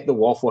we get the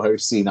Waffle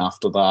House scene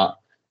after that.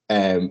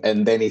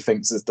 And then he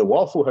thinks it's the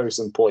Waffle House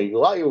employee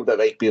Lyle that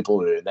might be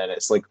blue. And then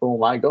it's like, oh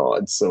my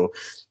God. So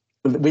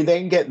we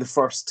then get the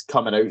first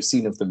coming out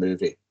scene of the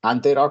movie.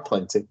 And there are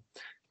plenty.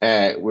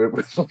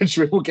 Which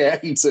we will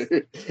get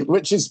into,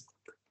 which is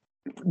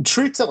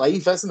true to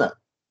life, isn't it?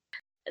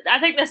 I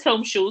think this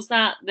film shows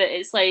that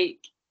it's like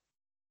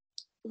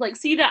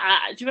see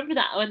that. Do you remember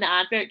that when the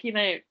advert came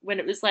out, when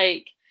it was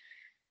like,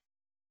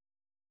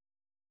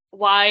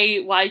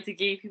 why do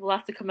gay people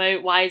have to come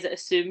out? Why is it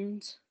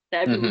assumed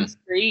that everyone's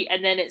straight?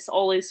 And then it's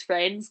all his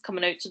friends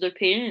coming out to their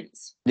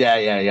parents. Yeah.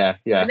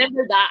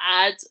 Remember that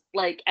ad?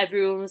 Like,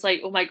 everyone was like,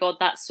 "Oh my God,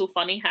 that's so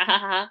funny!" Ha ha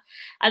ha.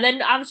 And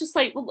then I was just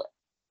like, well,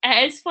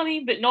 it is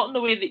funny, but not in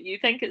the way that you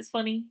think it's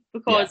funny,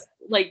 because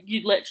like,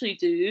 you literally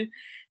do.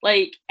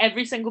 Like,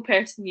 every single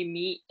person you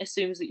meet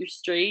assumes that you're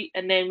straight,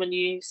 and then when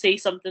you say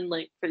something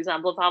like, for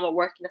example, if I'm at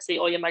work and I say,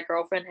 "Oh, you're my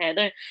girlfriend,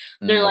 Heather,"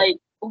 they're like,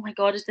 "Oh my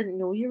God, I just didn't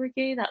know you were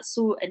gay. That's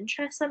so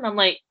interesting." I'm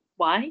like,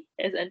 why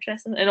is it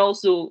interesting? And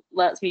also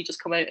lets me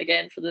just come out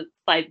again for the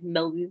 5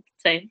 millionth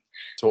time.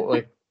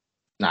 Totally.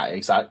 Nah,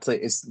 exactly.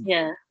 It's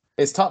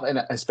tough,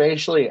 and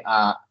especially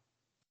at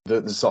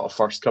the sort of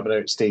first coming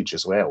out stage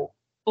as well.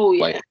 Oh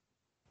yeah.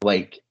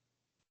 Like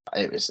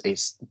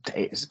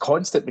it's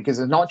constant, because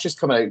it's not just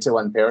coming out to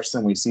one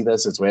person. We see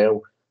this as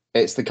well.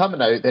 It's the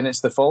coming out, then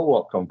it's the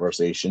follow-up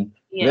conversation.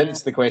 Then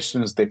it's the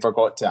questions they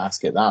forgot to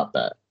ask at that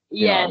bit.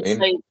 You know what I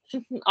mean?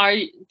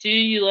 Like, do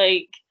you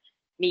like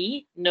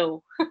me?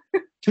 No.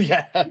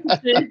 Yeah.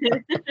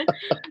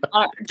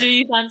 Do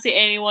you fancy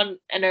anyone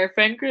in our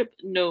friend group?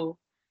 No.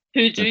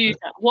 Who do you?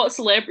 What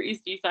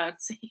celebrities do you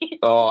fancy?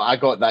 Oh, I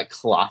got that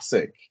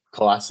classic.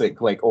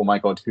 Like, oh my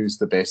God, who's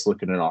the best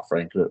looking in our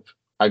friend group?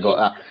 I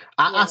got that.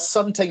 I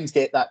sometimes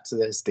get that to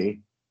this day.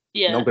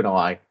 Yeah. Not gonna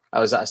lie. I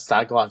was at a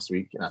stag last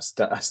week, and I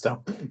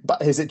still.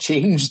 But has it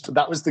changed?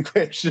 That was the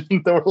question.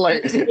 They were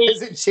like, "Has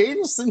it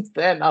changed since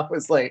then?" I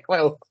was like,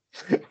 "Well,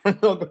 I'm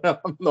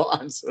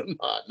not answering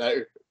that now."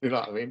 You know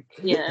what I mean?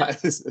 Yeah.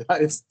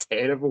 That is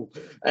terrible.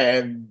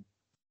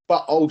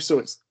 But also,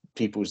 it's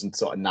people's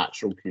sort of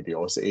natural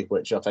curiosity,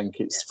 which I think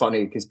it's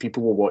funny, because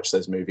people will watch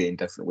this movie in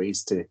different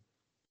ways to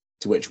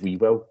which we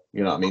will.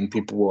 You know what I mean?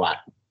 People will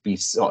be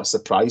sort of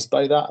surprised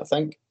by that, I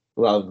think,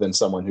 rather than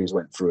someone who's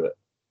went through it.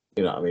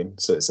 You know what I mean?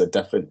 So it's a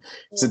different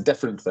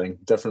thing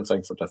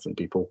for different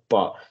people.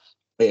 But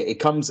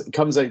it comes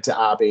out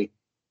to Abby,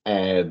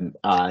 and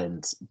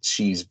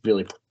she's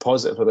really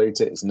positive about it.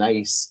 It's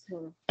nice.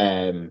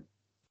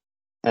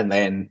 And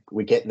then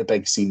we get the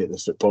big scene at the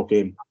football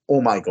game.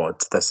 Oh my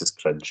God, this is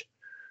cringe.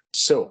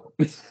 So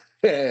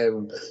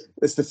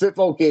it's the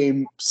football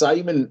game.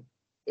 Simon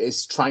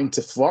is trying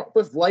to flirt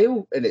with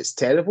Lyle, and it's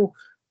terrible.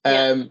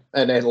 And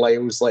then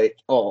Lyle's like,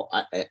 "Oh,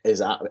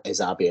 is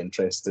Abby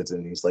interested?"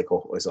 And he's like,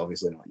 "Oh, it's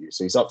obviously not you."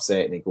 So he's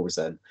upset, and he goes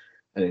in,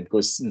 and then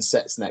goes and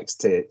sits next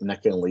to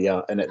Nick and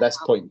Leah. And at this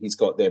point, he's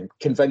got them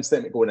convinced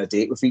them to go on a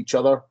date with each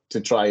other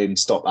to try and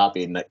stop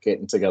Abby and Nick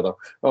getting together.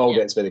 It all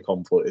gets very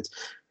convoluted.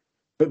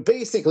 But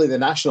basically, the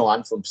national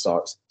anthem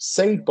starts.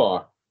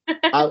 Sidebar.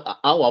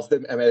 I love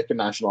the American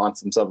national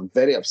anthem, so I'm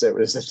very upset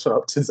when it's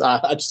interrupted.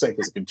 I just think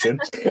it's a good tune.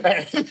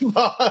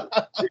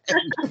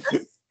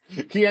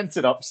 He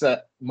interrupts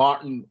it.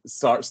 Martin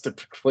starts to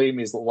proclaim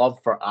his love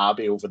for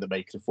Abby over the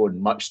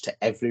microphone, much to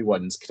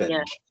everyone's cringe.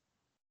 Yeah.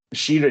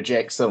 She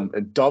rejects him,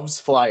 and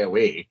doves fly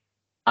away,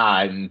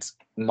 and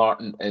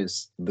Martin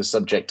is the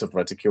subject of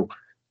ridicule.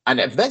 And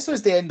if this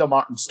was the end of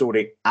Martin's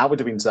story, I would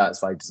have been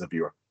satisfied as a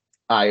viewer.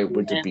 I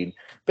would have been.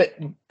 But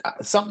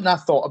something I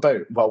thought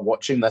about while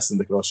watching this in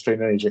the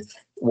cross-trainer AJ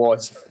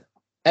was,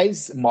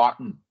 is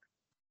Martin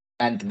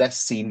and this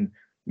scene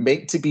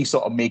meant to be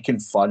sort of making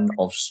fun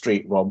of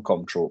straight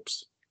rom-com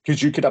tropes?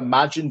 Because you could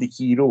imagine the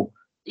hero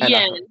in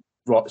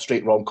a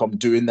straight rom-com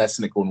doing this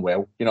and it going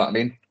well. You know what I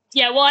mean?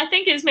 Yeah, well, I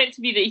think it's meant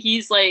to be that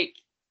he's like,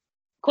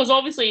 because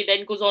obviously he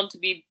then goes on to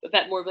be a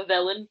bit more of a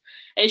villain.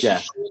 It's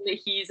just showing that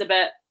he's a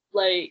bit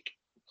like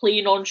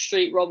playing on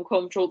straight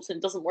rom-com tropes and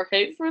it doesn't work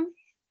out for him.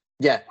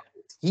 Yeah,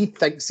 he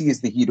thinks he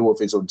is the hero of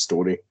his own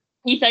story.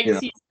 He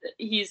thinks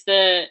he's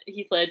the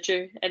Heath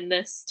Ledger in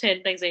this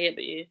 10 Things I Hate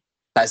About You.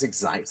 That's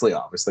exactly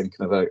what I was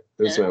thinking about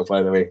as well,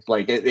 by the way.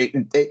 Like,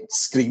 it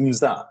screams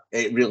that.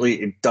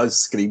 It does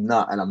scream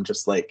that. And I'm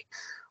just like,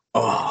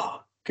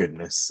 oh,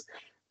 goodness.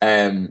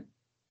 But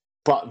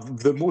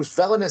the most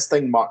villainous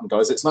thing Martin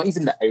does, it's not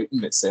even the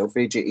outing itself,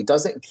 AJ. He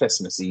does it on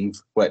Christmas Eve,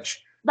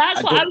 which...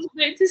 That's what I was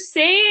about to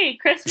say.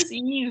 Christmas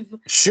Eve.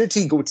 Should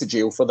he go to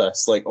jail for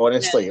this? Like,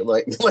 honestly, you know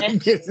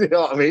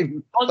what I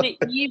mean? On the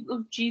eve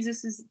of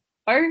Jesus'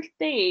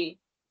 birthday.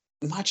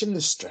 Imagine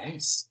the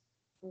stress.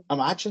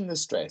 Imagine the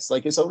stress.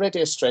 Like, it's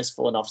already a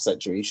stressful enough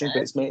situation,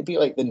 but it's meant to be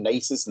like the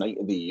nicest night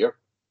of the year.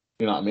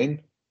 You know what I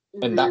mean?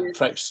 And that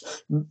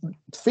pricks.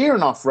 Fair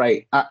enough,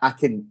 right? I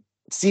can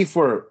see if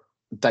we're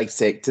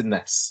dissecting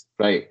this,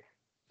 right?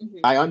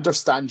 I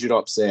understand you're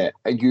upset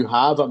and you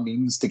have a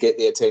means to get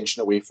the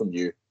attention away from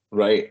you,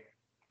 right?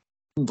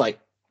 Like,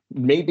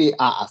 maybe at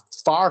a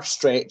far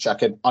stretch, I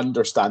can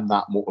understand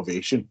that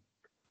motivation.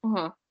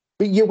 But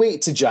you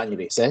wait to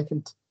January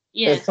 2nd.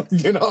 Yeah.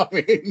 You know what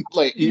I mean?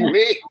 Like, you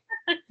wait.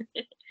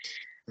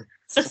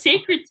 It's a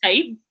sacred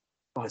time.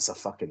 Oh, it's a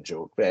fucking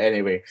joke. But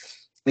anyway,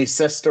 his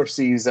sister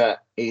sees it.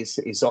 He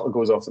sort of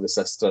goes off with the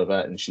sister a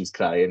bit and she's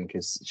crying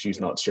because she's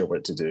not sure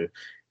what to do.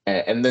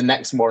 And the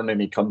next morning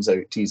he comes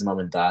out to his mum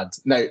and dad.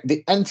 Now,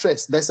 this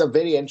is a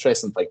very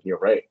interesting thing here,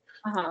 right?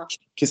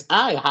 Because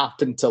I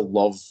happen to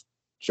love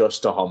Josh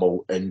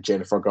Duhamel and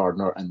Jennifer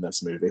Gardner in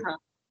this movie.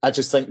 I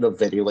just think they're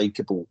very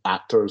likeable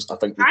actors. I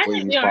think they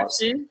play these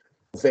parts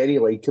very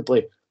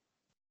likeably.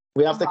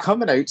 We have the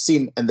coming out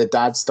scene and the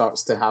dad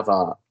starts to have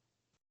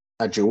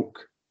a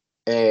joke.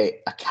 I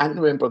can't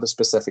remember the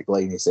specific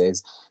line he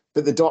says,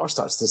 but the daughter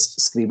starts to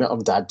scream at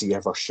him, "Dad, do you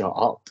ever shut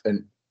up?"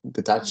 And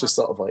the dad's just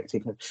sort of like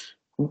taking it.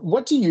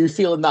 What do you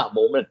feel in that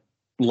moment,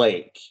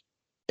 like,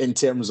 in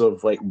terms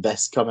of like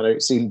this coming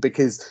out scene?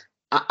 Because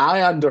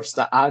I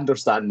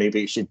understand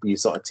maybe it should be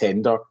sort of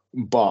tender,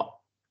 but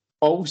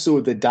also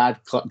the dad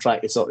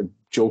trying to sort of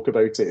joke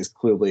about it is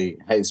clearly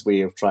his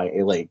way of trying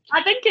to like.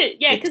 I think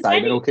because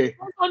then he goes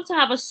on to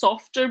have a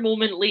softer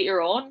moment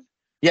later on.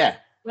 Yeah.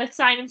 With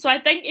Simon, so I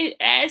think it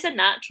is a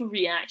natural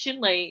reaction,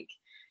 like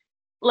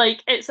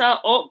it's an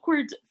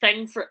awkward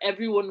thing for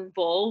everyone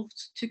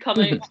involved to come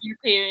out to your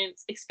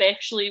parents,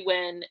 especially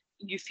when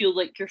you feel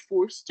like you're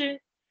forced to.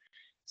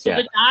 So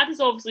the dad is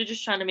obviously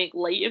just trying to make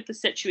light of the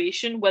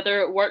situation,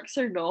 whether it works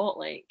or not.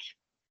 Like,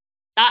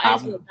 that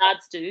is what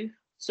dads do.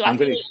 So I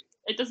feel like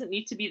it doesn't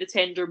need to be the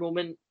tender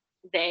moment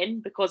then,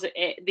 because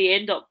they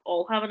end up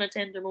all having a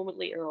tender moment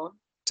later on.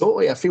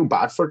 Totally, I feel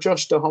bad for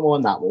Josh Duhamel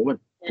in that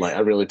moment. Yeah. Like, I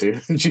really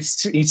do.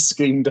 He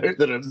screamed out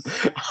the room.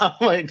 I'm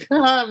like,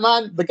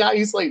 man, the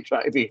guy's like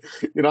trying to be,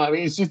 you know what I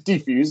mean? He's just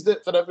diffused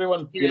it for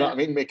everyone. You know what I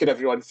mean? Making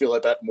everyone feel a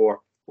bit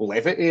more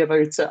levity about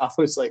it. I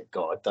was like,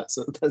 God, that's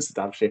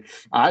damn shame.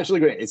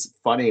 It's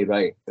funny,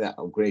 right?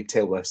 I'm going to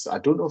tell this. I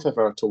don't know if I've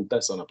ever told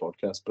this on a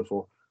podcast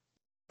before.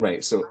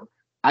 Right, so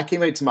I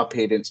came out to my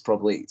parents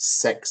probably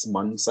 6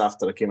 months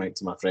after I came out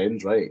to my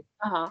friends, right?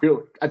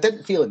 I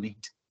didn't feel a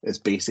need. Is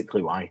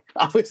basically why.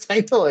 I was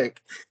kind of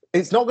like,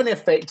 it's not going to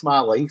affect my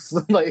life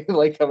like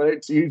coming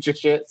out to you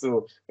just yet,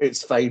 so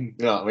it's fine.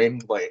 You know what I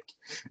mean? Like,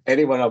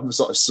 anyone I'm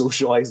sort of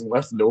socialising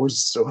with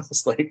knows. So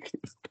it's like,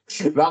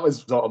 that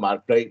was sort of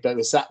mad, right? But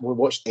we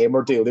watched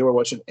Emmerdale. They were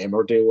watching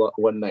Emmerdale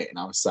one night, and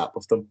I was sat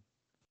with them.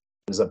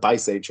 There's a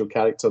bisexual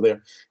character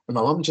there, and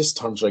my mum just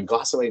turns around,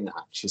 glass of wine in the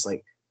hand. She's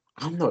like,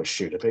 "I'm not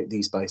sure about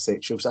these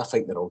bisexuals. I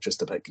think they're all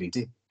just a bit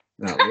greedy."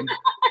 You know what I mean?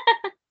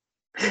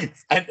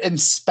 And in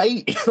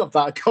spite of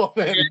that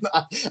comment,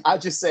 I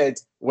just said,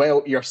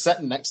 well, you're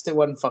sitting next to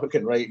one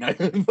fucking right now.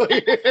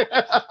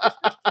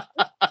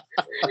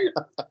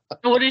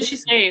 What did she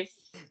say?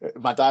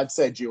 My dad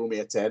said you owe me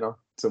a tenner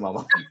to my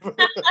mum.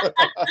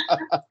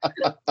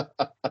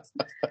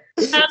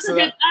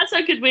 That's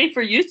a good way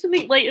for you to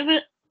make light of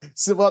it.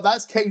 So, well,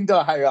 that's kind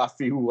of how I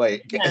feel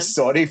like.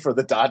 Sorry for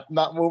the dad in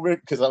that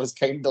moment, because I was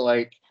kind of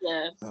like,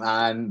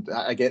 man,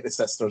 I get the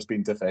sister's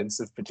being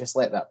defensive, but just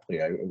let that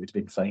play out. It would have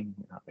been fine.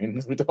 You know what I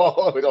mean, we'd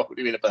all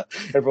been a bit,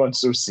 everyone's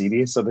so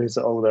serious about it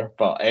all there.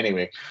 But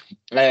anyway,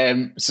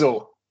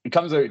 so he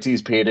comes out to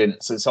his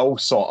parents. It's all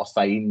sort of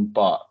fine,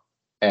 but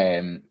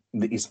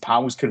his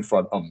pals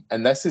confront him,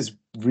 and this is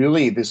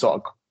really the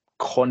sort of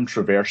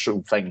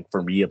controversial thing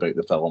for me about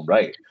the film,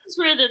 right? This is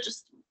where they're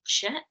just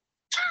shit.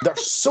 They're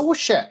so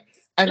shit.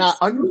 And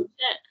I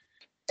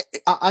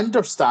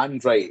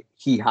understand, right,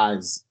 he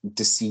has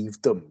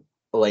deceived them,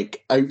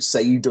 like,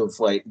 outside of,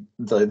 like,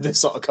 the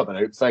sort of coming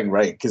out thing,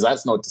 right? Because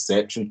that's not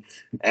deception.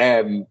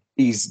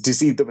 He's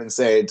deceived them and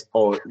said,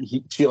 oh,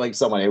 she likes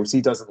someone else,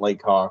 he doesn't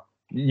like her.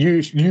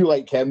 You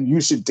like him,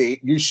 you should date,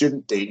 you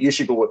shouldn't date, you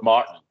should go with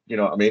Martin. You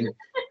know what I mean?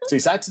 So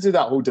he's had to do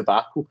that whole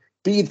debacle.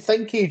 But you'd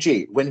think,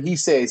 AJ, when he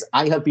says,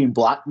 I have been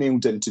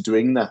blackmailed into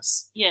doing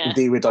this,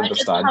 they would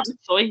understand. I just have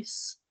a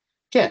choice.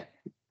 Yeah.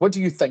 What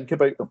do you think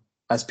about them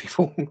as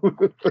people? I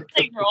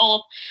think they're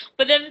all.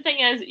 But then the thing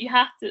is, you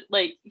have to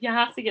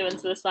give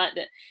into the fact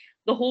that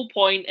the whole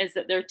point is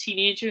that they're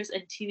teenagers,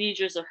 and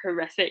teenagers are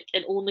horrific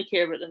and only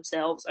care about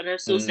themselves and are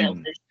so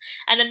selfish.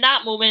 And in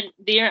that moment,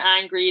 they're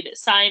angry that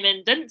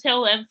Simon didn't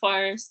tell them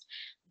first,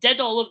 did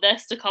all of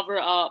this to cover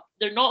it up.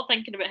 They're not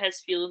thinking about his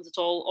feelings at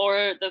all,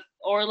 or the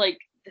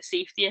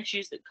safety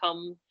issues that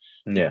come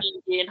being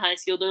gay in high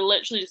school. They're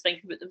literally just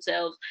thinking about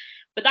themselves.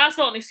 But that's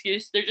not an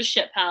excuse. They're just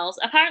shit pals.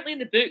 Apparently in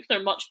the book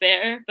they're much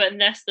better, but in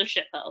this they're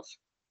shit pals.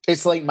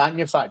 It's like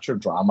manufactured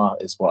drama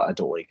is what I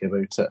don't like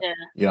about it. Yeah.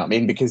 You know what I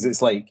mean? Because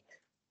it's like,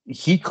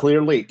 he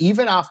clearly,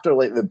 even after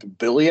like the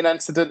bullying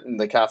incident in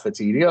the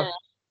cafeteria,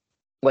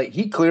 like,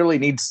 he clearly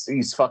needs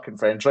his fucking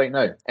friends right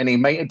now. And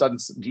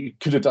he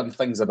could have done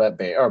things a bit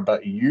better,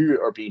 but you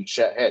are being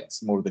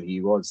shitheads more than he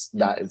was.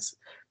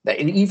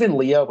 And even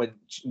Leah, when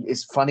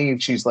it's funny,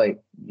 she's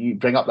like, you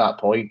bring up that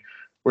point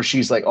where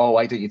she's like, oh,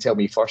 why don't you tell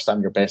me first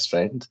I'm your best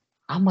friend?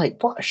 I'm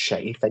like, what a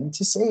shitty thing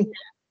to say.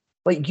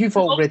 Like, you've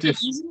already... The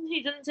reason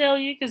he didn't tell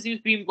you, because he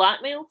was being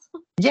blackmailed?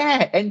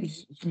 Yeah, and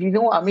you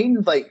know what I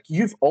mean? Like,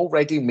 you've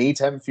already made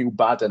him feel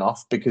bad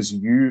enough because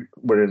you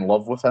were in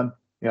love with him.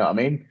 You know what I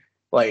mean?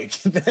 Like,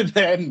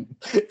 then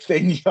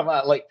you come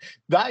out, like,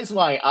 that is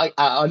why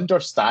I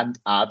understand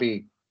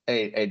Abby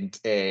and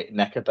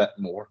Nick a bit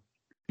more.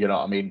 You know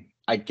what I mean?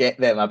 I get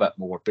them a bit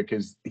more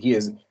because he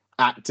has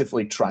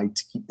actively tried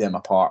to keep them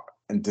apart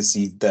and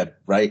deceive them,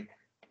 right?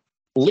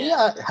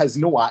 Leah has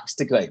no axe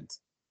to grind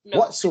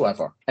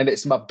whatsoever. And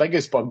it's my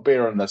biggest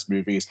bugbear in this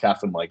movie is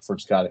Catherine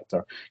Langford's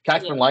character.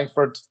 Catherine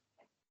Langford,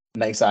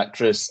 nice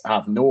actress, I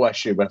have no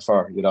issue with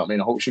her. You know what I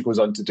mean? I hope she goes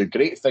on to do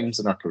great things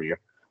in her career.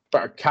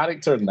 But her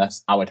character in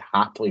this, I would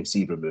happily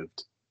see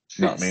removed.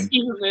 You know what I mean?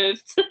 See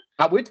removed.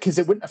 I would, because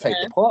it wouldn't affect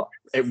the plot.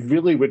 It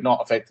really would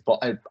not affect the plot.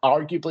 And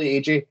arguably,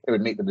 AJ, it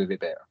would make the movie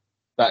better.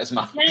 That is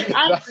my...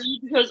 I agree,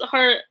 because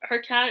her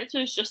character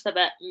is just a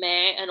bit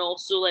meh and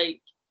also,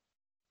 like,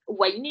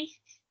 whiny.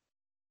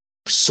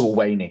 So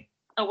whiny.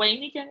 A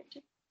whiny character.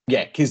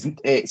 Yeah, because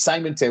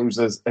Simon tells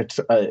us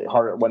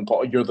her at one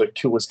point, you're the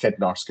coolest kid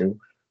in our school.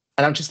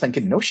 And I'm just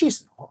thinking, no,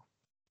 she's not.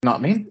 You know what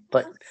I mean?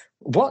 Like,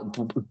 what?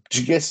 Did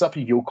you guess up a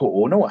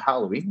Yoko Ono at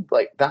Halloween?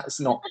 Like, that's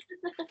not...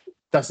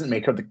 doesn't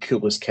make her the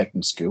coolest kid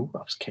in school. I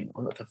was kind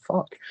of, what the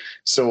fuck?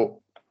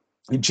 So...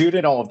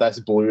 during all of this,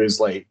 Blue is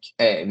like,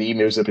 the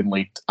emails have been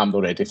leaked, I'm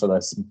not ready for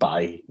this,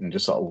 bye, and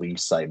just sort of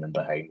leaves Simon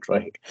behind,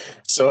 right?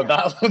 So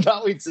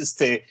that leads us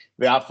to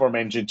the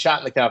aforementioned chat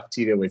in the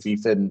cafeteria with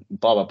Ethan,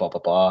 blah, blah, blah,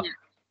 blah,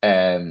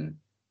 blah.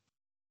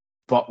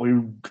 But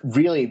we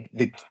really,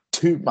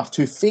 my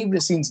two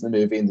favourite scenes in the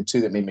movie, and the two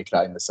that made me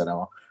cry in the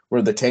cinema,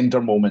 were the tender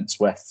moments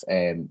with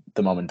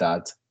the mum and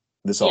dad,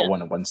 the sort of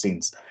one-on-one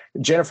scenes.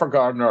 Jennifer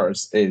Garner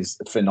is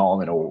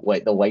phenomenal.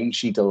 Like, the line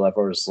she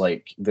delivers,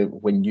 like,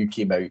 when you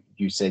came out,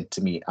 you said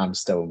to me, I'm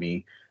still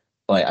me.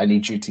 Like, I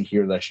need you to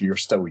hear this, you're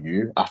still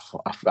you. I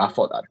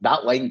thought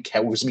that line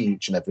kills me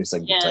each and every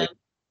single time.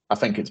 I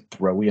think it's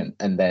brilliant.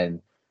 And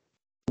then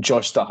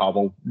Josh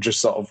Duhamel,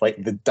 just sort of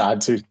like the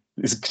dad who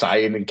is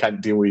crying and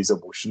can't deal with his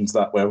emotions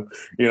that well.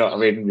 You know what I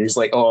mean? And he's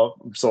like, oh,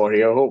 I'm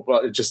sorry, I hope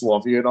I just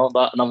love you and all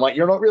that. And I'm like,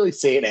 you're not really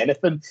saying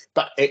anything,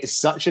 but it's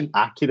such an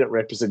accurate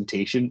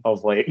representation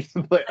of like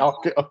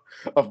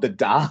of the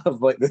dad,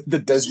 of like the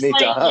Disney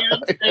dad. Yeah,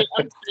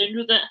 I'm down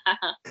with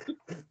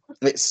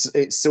it.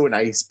 It's so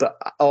nice. But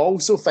I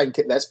also think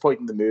at this point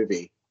in the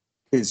movie,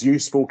 because you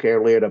spoke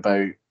earlier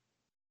about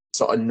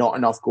sort of not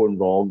enough going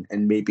wrong,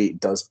 and maybe it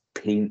does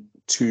paint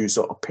too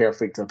sort of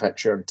perfect a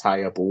picture and tie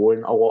a bow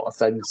in a lot of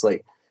things.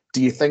 Like,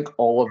 do you think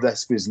all of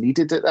this was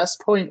needed at this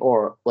point,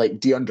 or like,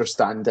 do you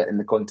understand it in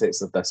the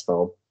context of this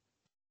film?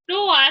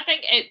 No, I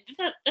think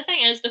the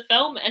thing is, the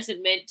film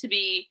isn't meant to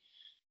be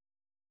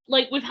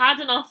like, we've had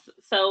enough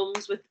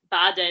films with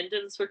bad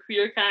endings for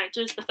queer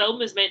characters. The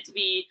film is meant to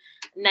be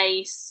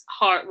nice,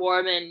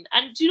 heartwarming,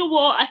 and do you know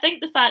what? I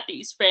think the fact that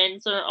his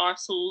friends are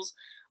arseholes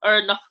are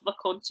enough of a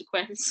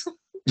consequence.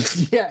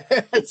 Yeah,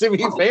 to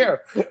be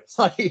fair,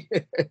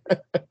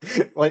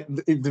 like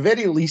the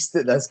very least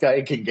that this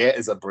guy can get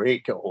is a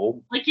break at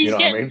home. Like, he's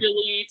what I getting mean?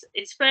 bullied.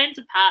 His friends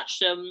have patched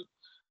him.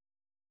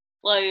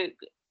 Like,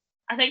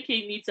 I think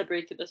he needs a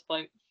break at this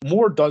point.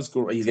 More does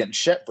go. He's getting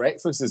shit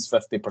breakfast is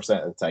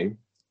 50% of the time,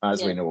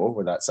 as Yeah. we know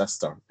with that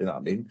sister. You know what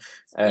I mean?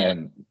 Yeah.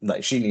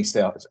 Like she needs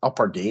to up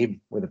her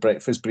game with the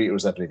breakfast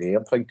burritos every day.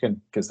 I'm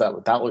thinking because that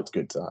looked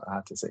good. I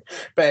have to say.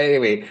 But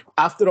anyway,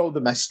 after all the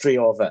mystery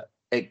of it,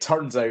 it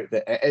turns out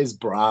that it is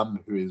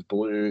Bram who is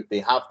blue. They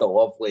have the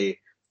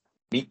lovely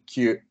meet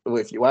cute,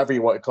 if you whatever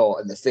you want to call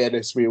it, in the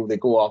Ferris wheel. They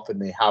go up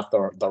and they have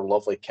their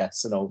lovely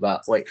kiss and all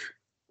that. Like,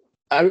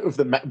 out of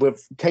the,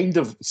 we've kind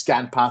of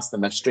scanned past the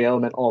mystery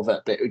element of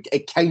it, but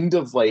it kind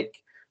of like,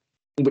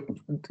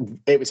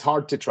 it was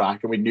hard to track,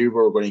 and we knew we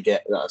were going to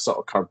get a sort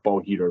of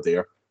curveball here or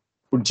there.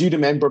 Do you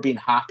remember being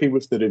happy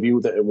with the reveal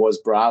that it was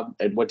Brad,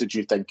 and what did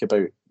you think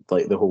about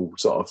like the whole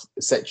sort of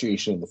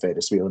situation in the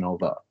Ferris wheel and all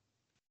that?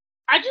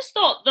 I just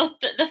thought the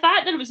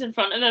fact that it was in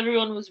front of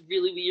everyone was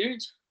really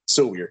weird.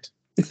 So weird.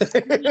 Also,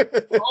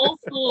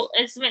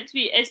 I think it's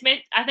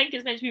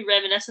meant to be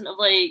reminiscent of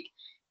like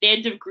the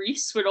end of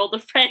Greece where all the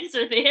friends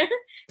are there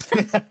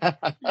to get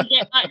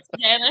back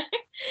together.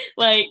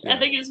 Like, yeah. I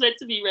think it's meant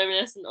to be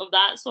reminiscent of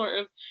that sort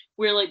of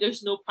where like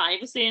there's no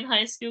privacy in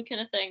high school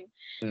kind of thing.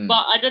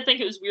 But I did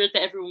think it was weird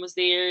that everyone was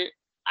there.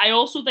 I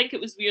also think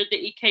it was weird that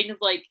he kind of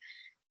like,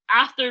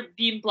 after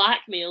being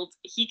blackmailed,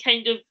 he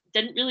kind of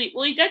didn't really,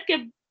 well, he did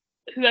give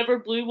whoever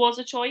blue was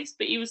a choice,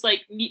 but he was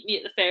like, meet me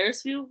at the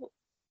Ferris wheel.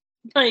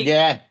 Like,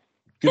 yeah,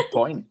 good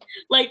point.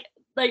 like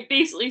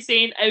basically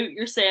saying out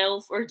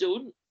yourself or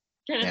don't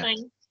kind of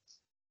thing.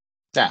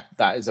 Yeah,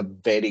 that is a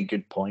very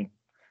good point.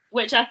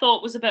 Which I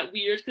thought was a bit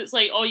weird because it's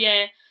like, oh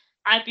yeah,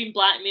 I've been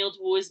blackmailed,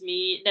 woe is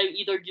me. Now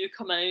either you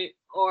come out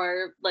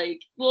or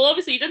like, well,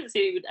 obviously he didn't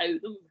say he would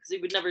out them because he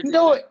would never do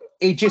no, that.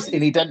 he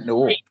didn't know.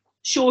 Like,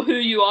 show who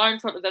you are in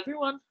front of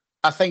everyone.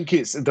 I think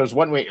there's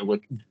one way to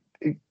look.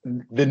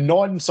 The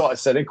non sort of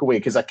cynical way,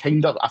 because I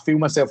feel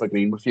myself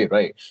agreeing with you,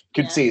 right?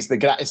 Could say it's the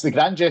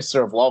grand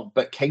gesture of love,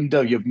 but kind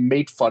of you've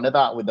made fun of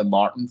that with the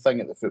Martin thing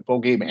at the football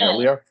game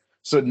earlier.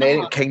 So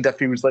then it kind of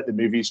feels like the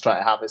movie's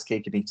trying to have its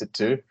cake and eat it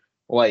too.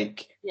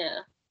 Like,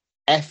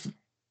 if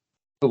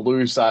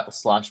Blue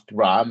 /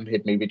 Bram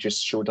had maybe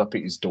just showed up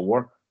at his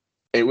door,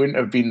 it wouldn't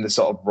have been the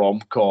sort of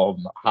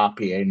rom-com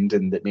happy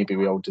ending that maybe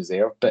we all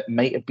deserve, but it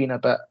might have been a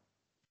bit,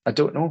 I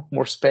don't know,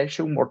 more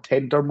special, more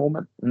tender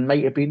moment. It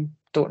might have been.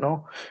 Don't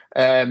know,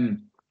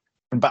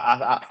 but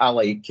I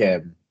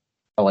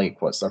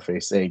like what's their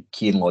face,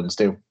 Keane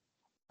Lonsdale.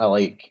 I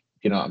like,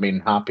 you know what I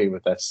mean. Happy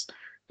with this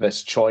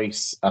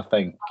choice. I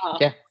think,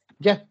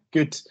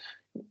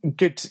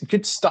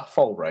 good stuff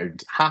all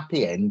round.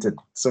 Happy ending.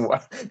 So,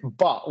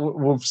 but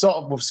we've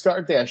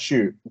started to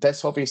shoot.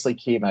 This obviously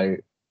came out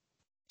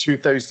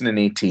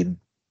 2018.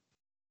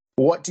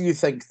 What do you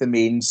think the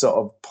main sort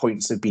of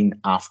points have been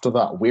after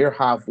that? Where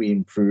have we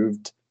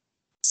improved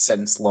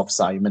since Love,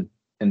 Simon,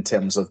 in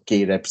terms of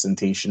gay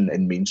representation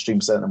in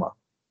mainstream cinema?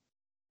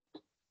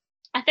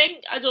 I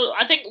think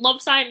Love,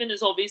 Simon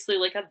is obviously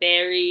like a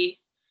very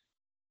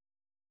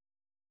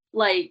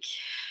like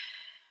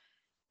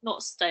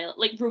not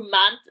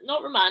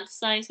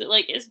romanticized, but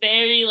like it's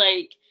very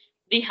like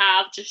they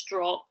have just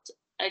dropped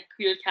a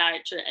queer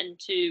character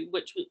into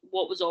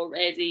what was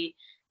already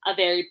a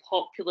very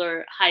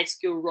popular high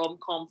school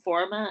rom-com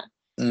format.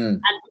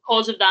 And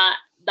because of that,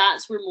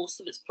 that's where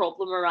most of its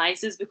problem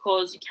arises,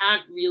 because you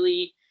can't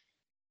really,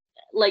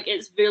 like,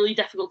 it's really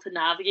difficult to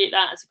navigate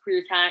that as a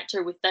queer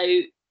character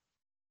without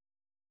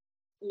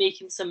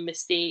making some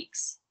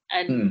mistakes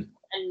and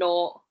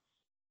not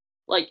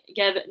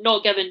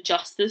giving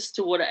justice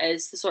to what it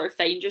is to sort of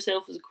find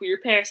yourself as a queer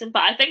person.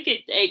 But I think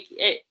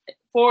it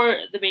for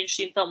the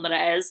mainstream film that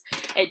it is,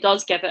 it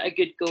does give it a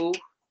good go.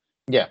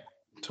 Yeah,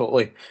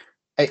 totally.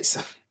 It's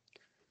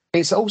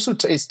also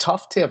it's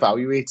tough to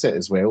evaluate it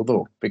as well,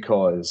 though,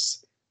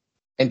 because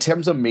in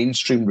terms of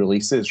mainstream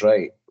releases,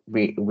 right,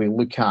 we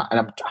look at,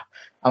 and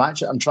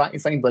I'm trying to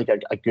find like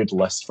a good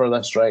list for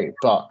this, right?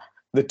 But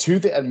the two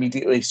that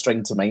immediately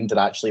spring to mind are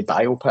actually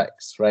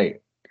biopics,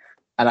 right?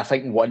 And I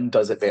think one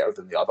does it better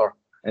than the other,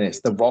 and it's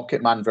the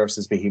Rocket Man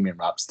versus Bohemian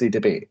Rhapsody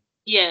debate.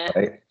 Yeah.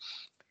 Right?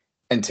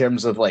 In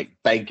terms of like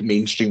big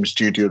mainstream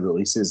studio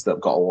releases that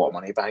have got a lot of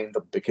money behind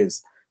them,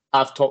 because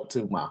I've talked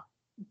to my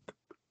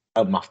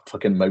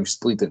fucking mouse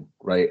bleeding,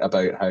 right,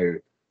 about how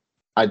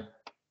I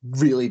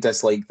really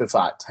dislike the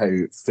fact how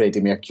Freddie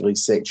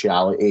Mercury's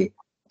sexuality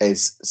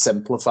is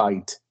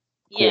simplified,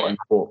 quote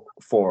unquote,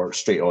 for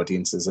straight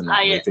audiences in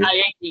that movie.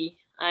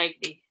 I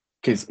agree.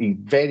 Because he's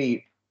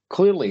very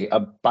clearly a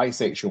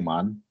bisexual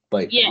man,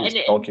 like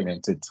it's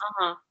documented.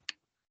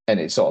 And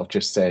it sort of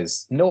just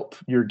says, nope,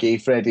 you're gay,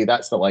 Freddie.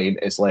 That's the line.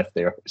 It's left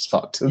there. It's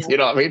fucked. You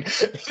know what I mean?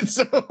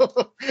 So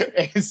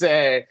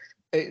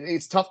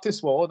it's tough to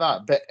swallow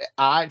that, but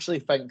I actually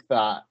think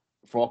that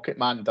Rocket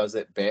Man does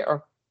it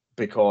better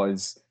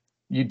because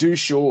you do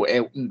show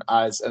Elton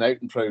as an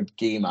out and proud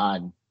gay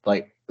man,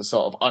 like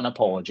sort of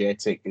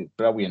unapologetic, it's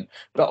brilliant,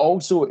 but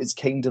also it's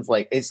kind of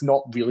like it's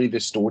not really the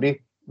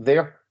story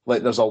there.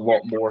 Like there's a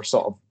lot more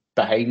sort of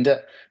behind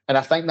it, and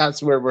I think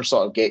that's where we're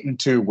sort of getting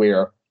to,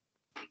 where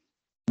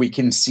we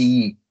can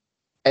see,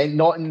 and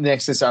not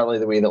necessarily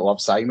the way that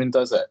Love, Simon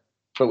does it,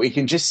 but we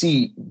can just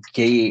see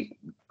gay,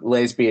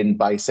 lesbian,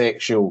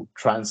 bisexual,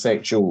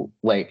 transsexual,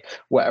 like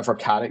whatever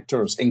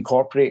characters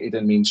incorporated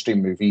in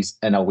mainstream movies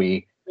in a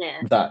way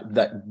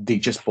that they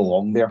just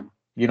belong there.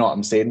 You know what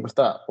I'm saying with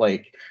that?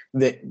 Like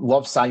the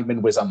Love,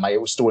 Simon was a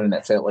milestone and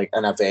it felt like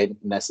an event,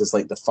 and this is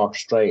like the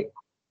first, right?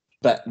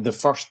 But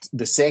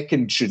the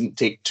second shouldn't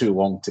take too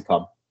long to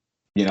come.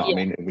 You know what I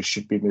mean? We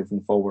should be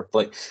moving forward.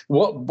 Like,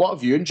 what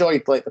have you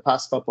enjoyed like the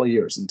past couple of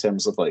years in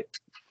terms of like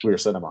queer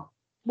cinema?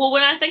 Well,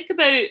 when I think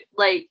about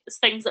like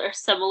things that are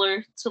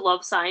similar to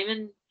Love,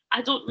 Simon,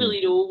 I don't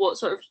really know what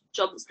sort of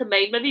jumps to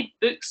mind. Maybe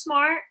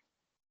Booksmart.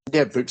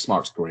 Yeah,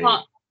 Booksmart's great.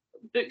 But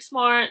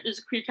Booksmart, there's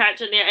a queer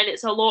character in there, and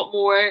it's a lot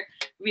more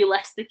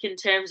realistic in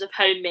terms of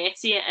how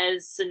messy it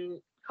is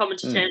and coming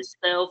to terms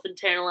with self,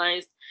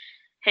 internalized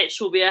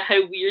heterophobia,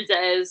 how weird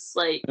it is,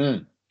 like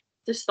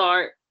to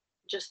start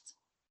just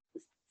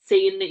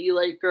saying that you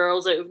like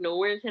girls out of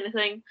nowhere kind of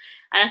thing.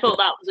 And I thought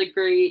that was a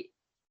great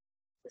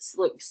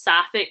like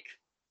sapphic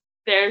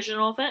version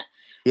of it.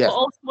 Yeah. But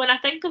also when I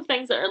think of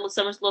things that are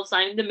similar to Love,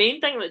 Simon, the main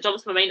thing that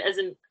jumps to my mind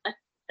isn't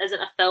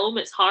a film,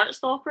 it's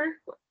Heartstopper.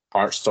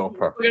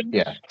 Heartstopper,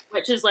 yeah.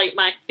 Which is like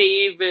my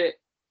favourite,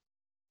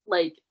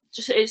 like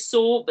just it's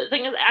so, but the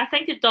thing is I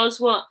think it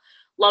does what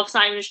Love,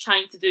 Simon is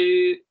trying to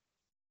do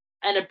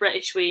in a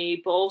British way,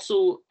 but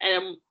also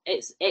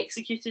it's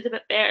executed a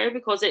bit better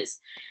because it's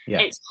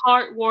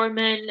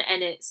heartwarming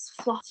and it's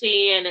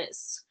fluffy and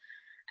it's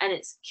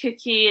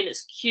cookie and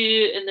it's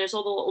cute and there's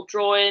all the little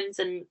drawings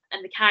and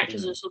the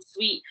characters are so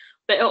sweet,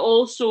 but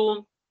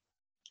it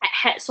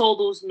hits all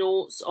those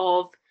notes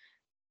of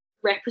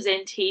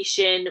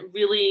representation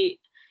really,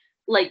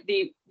 like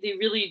they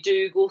really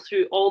do go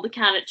through, all the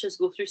characters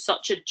go through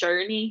such a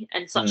journey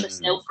and such a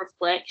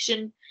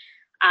self-reflection,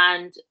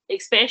 and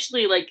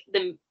especially like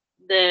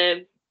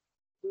the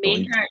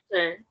main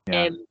character,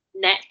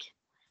 Nick.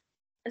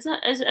 Is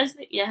his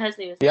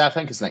name is I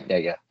think it's Nick.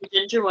 Yeah. The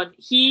ginger one.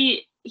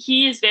 He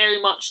is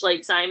very much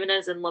like Simon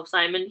is in Love,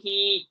 Simon.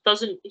 He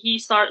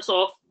starts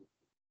off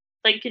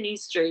thinking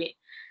he's straight,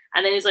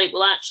 and then he's like,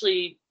 well,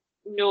 actually,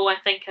 no, I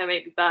think I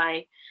might be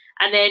bi.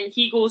 And then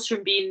he goes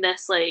from being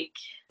this like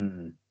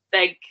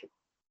big,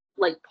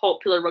 like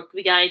popular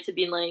rugby guy to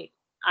being like,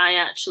 I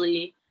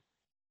actually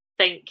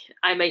think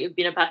I might have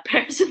been a bad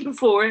person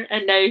before,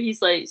 and now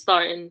he's like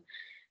starting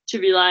to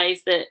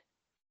realize that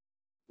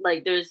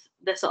like there's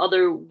this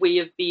other way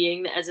of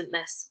being that isn't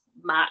this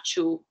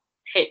macho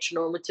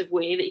heteronormative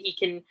way, that he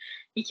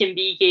can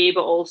be gay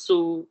but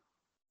also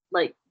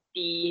like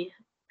be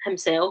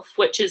himself,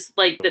 which is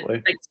like the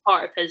biggest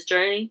part of his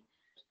journey.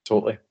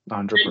 Totally,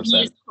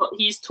 100%.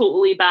 He's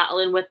totally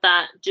battling with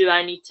that. Do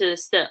I need to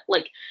still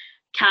like?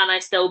 Can I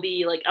still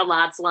be like a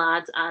lad's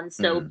lad and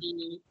still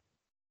be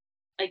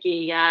a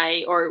gay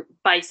guy, or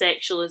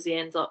bisexual as he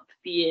ends up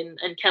being?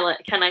 And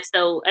can I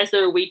still? Is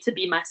there a way to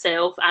be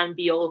myself and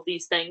be all of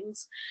these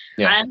things?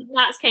 Yeah. And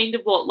that's kind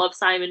of what Love,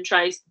 Simon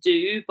tries to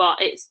do, but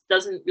it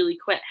doesn't really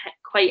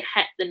quite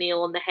hit the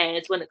nail on the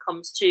head when it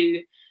comes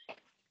to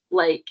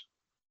like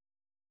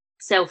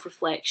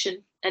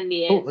self-reflection in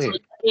the end. Totally. So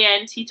at the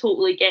end,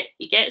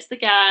 he gets the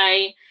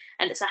guy,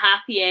 and it's a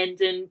happy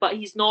ending, but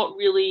he's not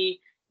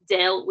really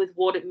dealt with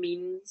what it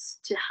means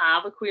to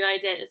have a queer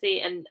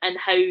identity and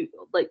how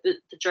like the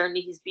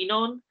journey he's been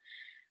on.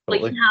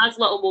 Totally. Like he has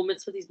little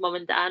moments with his mum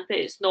and dad, but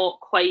it's not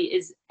quite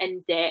as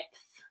in depth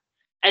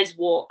as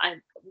what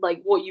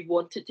you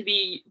want it to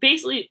be.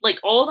 Basically, like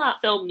all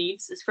that film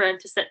needs is for him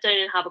to sit down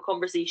and have a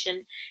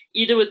conversation,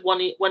 either with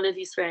one of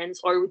his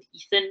friends or with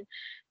Ethan,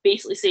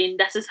 basically saying,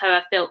 this is how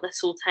I felt this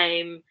whole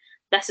time,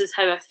 this is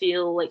how I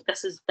feel, like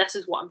this is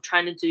what I'm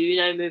trying to do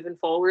now moving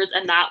forward.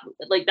 And that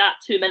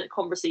 2-minute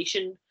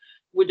conversation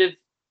would have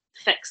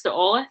fixed it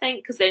all, I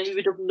think, because then we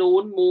would have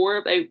known more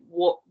about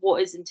what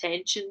his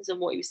intentions and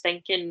what he was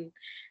thinking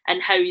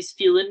and how he's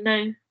feeling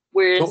now.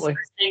 Whereas totally. I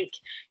think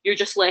you're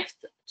just left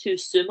to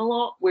assume a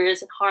lot.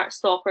 Whereas in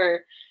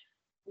Heartstopper,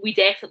 we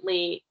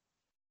definitely,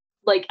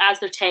 like, as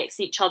they're texting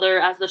each other,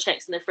 as they're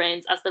texting their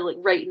friends, as they're like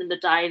writing in the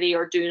diary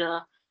or doing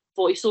a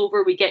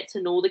voiceover, we get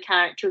to know the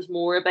characters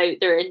more about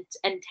their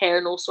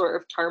internal sort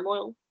of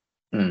turmoil.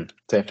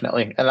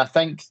 Definitely. And I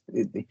think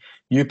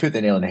you put the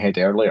nail on the head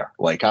earlier.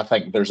 Like, I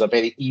think there's a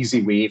very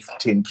easy way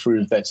to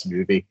improve this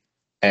movie.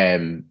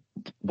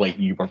 Like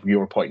you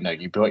were pointing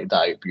out, you pointed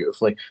that out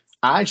beautifully.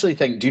 I actually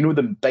think, do you know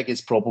the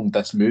biggest problem with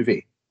this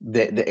movie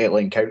that it'll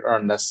encounter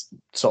in this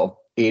sort of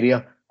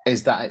area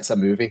is that it's a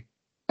movie.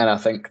 And I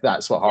think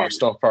that's what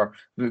Heartstopper,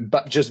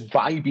 but just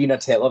by being a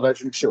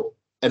television show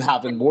and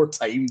having more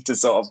time to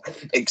sort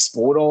of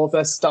explore all of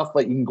this stuff,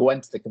 like you can go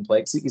into the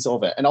complexities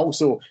of it. And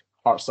also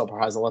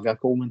Heartstopper has Olivia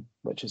Colman,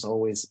 which is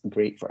always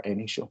great for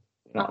any show.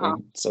 You know what I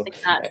mean? So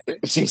exactly.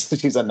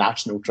 she's a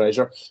national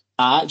treasure.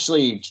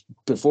 Actually,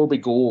 before we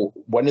go,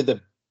 one of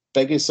the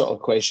biggest sort of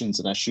questions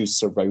and issues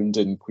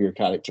surrounding queer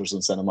characters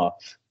in cinema,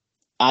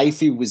 I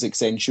feel, was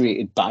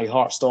accentuated by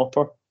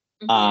Heartstopper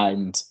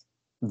and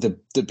the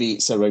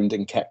debate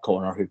surrounding Kit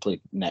Connor, who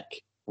played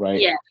Nick,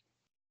 right? Yeah.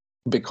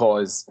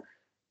 Because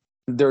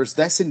there's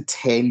this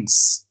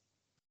intense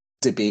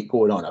debate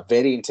going on, a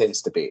very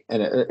intense debate,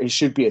 and it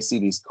should be a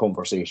serious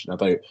conversation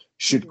about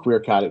should queer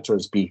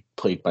characters be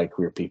played by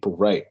queer people,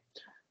 right?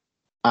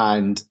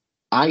 And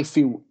I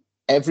feel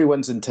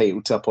everyone's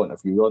entitled to a point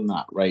of view on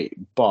that, right?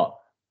 But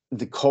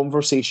the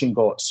conversation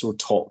got so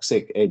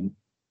toxic and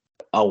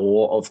a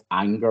lot of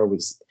anger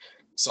was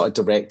sort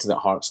of directed at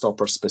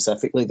Heartstopper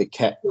specifically that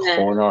Kit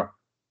Connor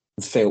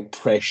felt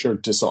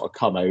pressured to sort of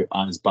come out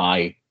as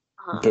bi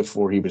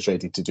before he was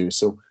ready to do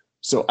so.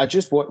 So I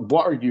just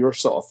what are your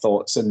sort of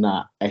thoughts on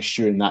that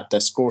issue and that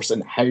discourse,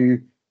 and how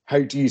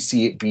do you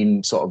see it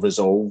being sort of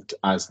resolved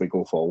as we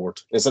go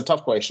forward? It's a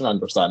tough question, I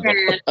understand.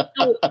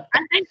 So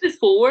I think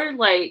before,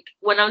 like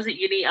when I was at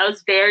uni, I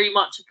was very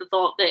much of the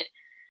thought that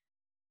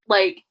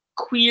like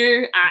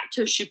queer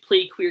actors should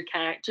play queer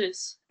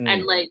characters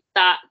and like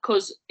that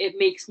because it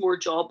makes more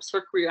jobs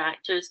for queer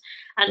actors,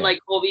 and like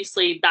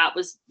obviously that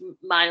was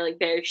my like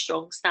very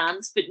strong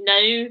stance. But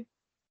now,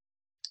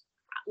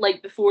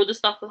 like before the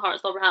stuff with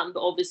Heartstopper happened,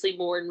 but obviously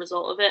more in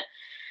result of it,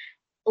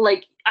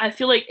 like I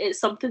feel like it's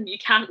something you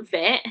can't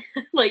vet.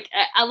 Like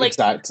I like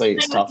exactly,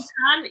 it's tough.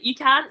 You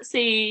can't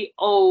say,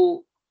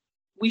 oh,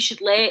 we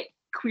should let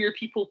queer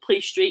people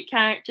play straight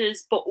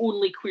characters, but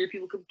only queer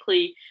people can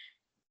play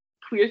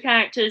queer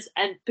characters,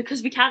 and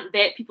because we can't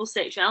vet people's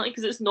sexuality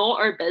because it's not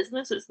our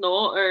business, it's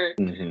not our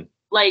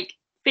like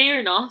fair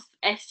enough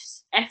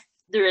if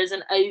there is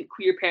an out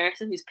queer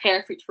person who's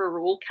perfect for a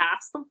role,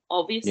 cast them,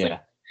 obviously.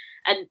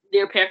 And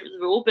they're perfect for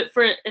the role. But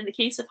for in the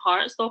case of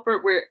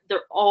Heartstopper, where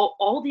they're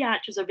all the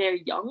actors are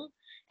very young,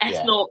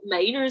 if not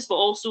minors, but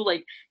also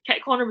like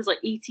Kit Connor was like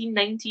 18,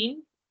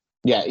 19.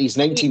 Yeah, he's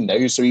 19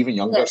 now, so even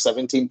younger,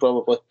 17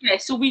 probably. Yeah,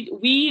 so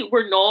we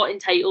were not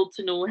entitled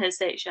to know his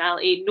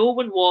sexuality. No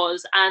one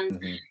was,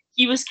 and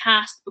he was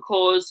cast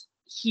because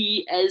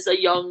he is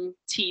a young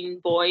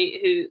teen boy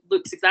who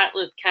looks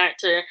exactly like the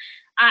character,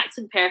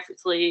 acting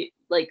perfectly,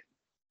 like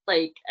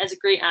as a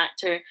great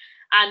actor.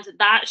 And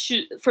that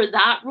should, for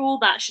that role,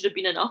 that should have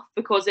been enough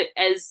because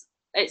it's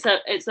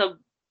about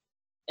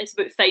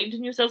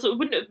finding yourself. So it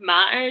wouldn't have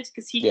mattered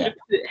because he could have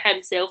put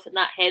himself in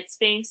that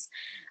headspace.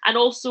 And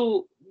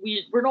also,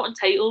 we're not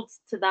entitled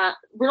to that.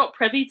 We're not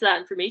privy to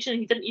that information.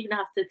 He didn't even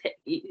have to.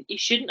 He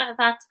shouldn't have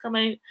had to come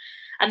out.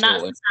 And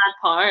that's the sad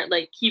part.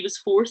 Like he was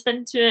forced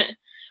into it.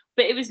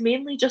 But it was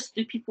mainly just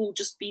the people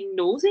just being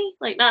nosy.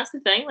 Like that's the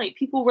thing. Like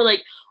people were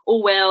like, oh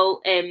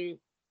well,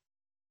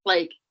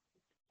 like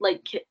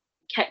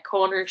Kit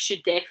Connor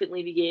should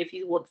definitely be gay if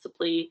he wants to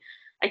play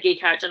a gay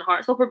character in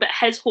Heartstopper, but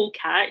his whole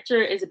character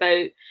is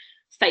about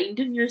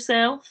finding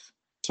yourself,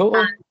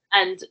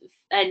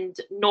 and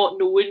not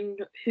knowing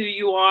who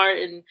you are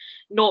and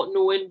not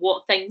knowing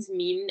what things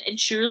mean. And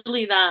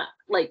surely that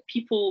like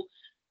people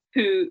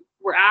who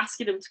were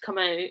asking him to come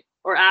out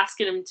or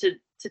asking him to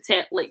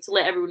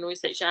let everyone know his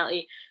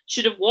sexuality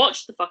should have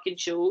watched the fucking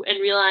show and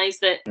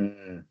realized that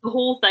the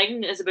whole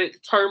thing is about the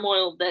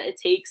turmoil that it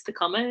takes to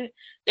come out.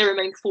 Never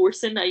mind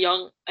forcing a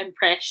young,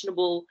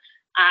 impressionable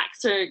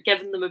actor,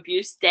 giving them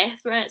abuse, death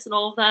threats, and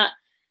all of that,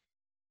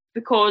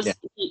 because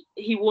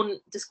he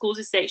won't disclose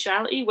his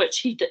sexuality, which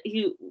he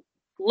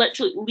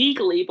literally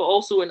legally, but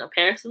also on a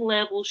personal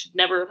level, should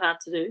never have had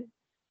to do.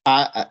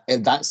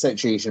 And that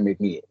situation made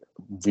me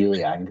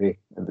really angry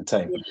at the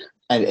time.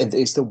 And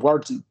it's the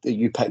word that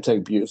you picked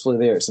out beautifully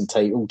there. It's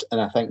entitled, and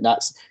I think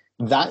that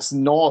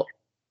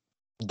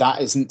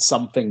isn't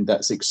something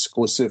that's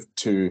exclusive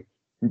to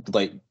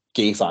like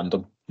gay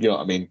fandom. You know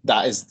what I mean?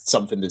 That is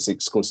something that's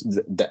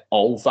exclusive that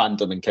all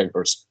fandom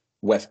encounters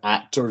with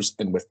actors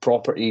and with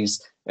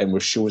properties and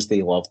with shows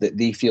they love, that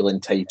they feel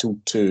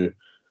entitled to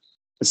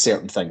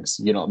certain things.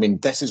 You know what I mean?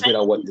 This is where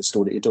I want the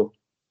story to go.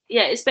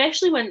 Yeah,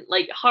 especially when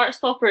like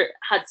Heartstopper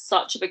had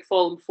such a big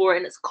following before,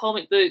 and it's a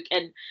comic book,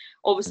 and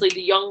obviously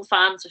the young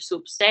fans are so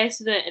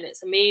obsessed with it, and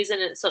it's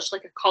amazing, and it's such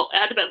like a cult. It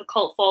had a bit of a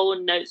cult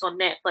following. Now it's on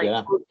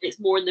Netflix. It's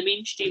more in the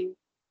mainstream,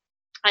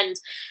 and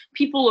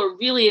people are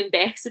really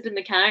invested in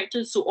the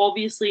characters. So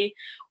obviously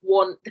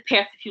want the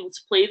perfect people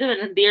to play them,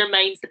 and in their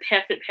minds, the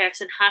perfect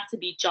person had to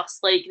be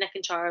just like Nick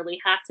and Charlie,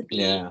 had to be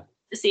the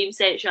same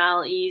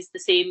sexualities, the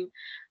same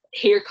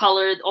hair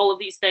colour, all of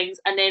these things,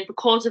 and then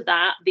because of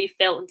that they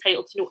felt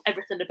entitled to know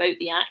everything about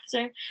the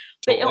actor.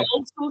 But it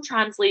also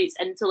translates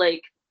into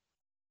like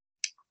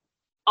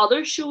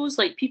other shows.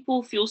 Like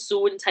people feel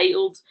so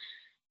entitled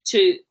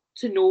to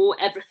know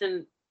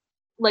everything,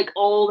 like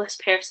all this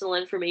personal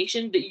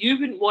information that you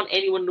wouldn't want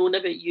anyone knowing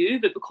about you,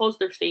 but because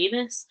they're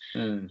famous,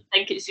 I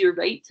think it's your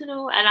right to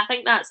know. And I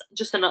think that's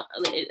just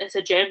it's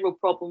a general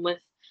problem with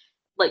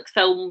like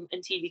film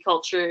and TV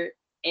culture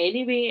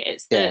anyway.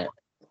 It's that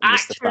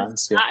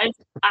actors,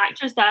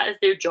 that is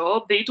their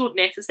job. They don't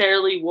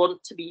necessarily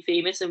want to be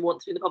famous and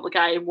want to be in the public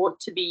eye and want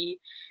to be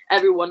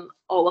everyone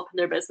all up in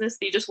their business.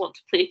 They just want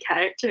to play a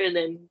character and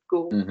then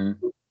go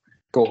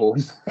home.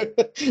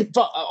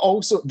 But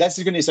also, this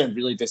is going to sound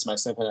really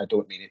dismissive, and I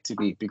don't mean it to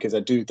be, because I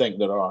do think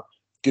there are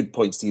good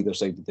points to either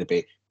side of the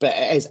debate. But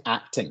it is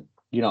acting.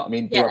 You know what I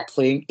mean? Yeah. They're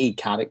playing a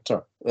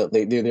character.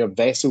 They're a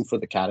vessel for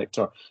the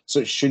character. So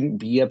it shouldn't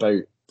be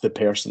about the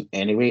person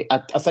anyway. I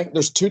think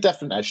there's two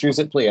different issues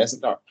at play,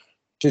 isn't there?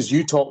 Because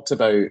you talked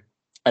about,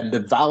 and the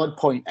valid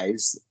point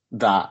is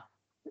that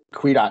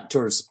queer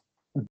actors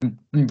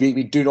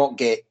maybe do not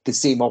get the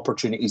same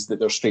opportunities that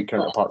their straight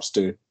counterparts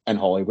do in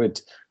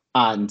Hollywood.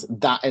 And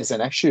that is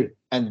an issue.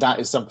 And that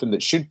is something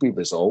that should be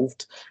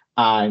resolved.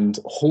 And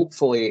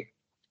hopefully,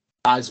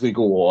 as we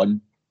go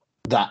on,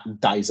 that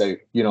dies out.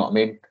 You know what I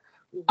mean?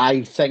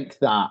 I think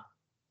that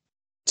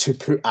to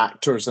put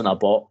actors in a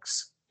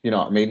box, you know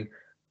what I mean?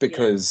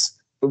 Because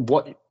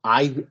what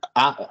I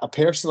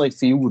personally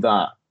feel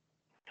that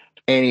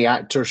any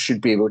actor should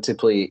be able to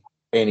play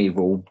any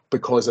role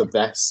because of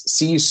this.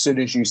 See, as soon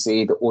as you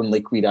say that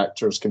only queer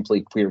actors can play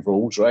queer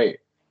roles, right?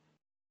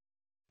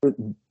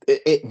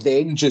 It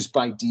then just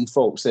by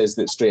default says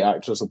that straight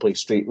actors will play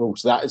straight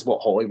roles. That is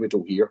what Hollywood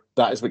will hear.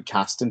 That is what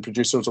casting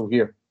producers will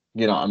hear.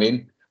 You know what I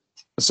mean?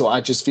 So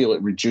I just feel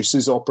it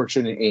reduces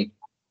opportunity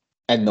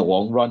in the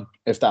long run,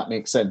 if that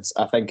makes sense.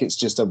 I think it's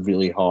just a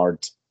really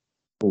hard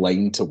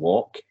line to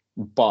walk.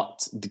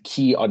 But the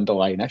key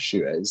underlying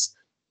issue is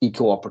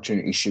equal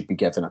opportunity should be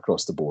given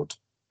across the board.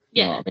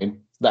 You know what I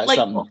mean? That's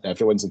something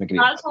everyone's in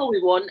agreement. That's all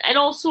we want. And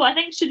also, I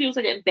think studios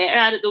are getting better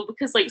at it, though,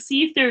 because, like,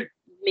 see if they're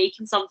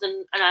making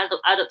something, an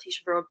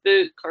adaptation from a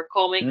book or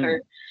comic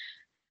or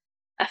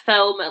a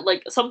film,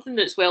 like something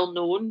that's well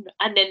known,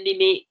 and then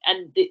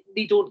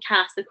they don't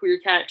cast a queer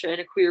character in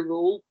a queer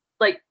role,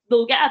 like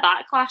they'll get a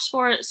backlash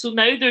for it. So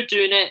now they're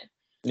doing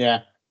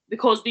it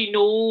because they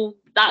know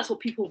that's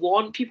what people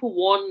want. People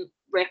want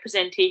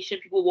representation,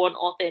 people want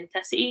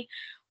authenticity.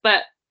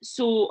 But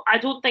so I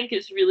don't think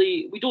it's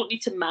really, we don't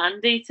need to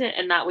mandate it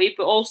in that way.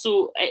 But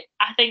also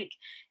I think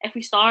if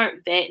we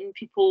start vetting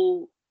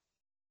people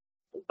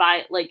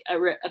by like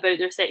about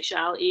their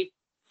sexuality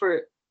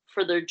for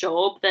their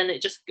job, then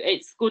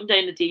it's going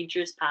down a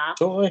dangerous path.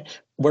 Totally.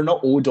 We're not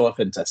owed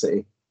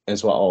authenticity,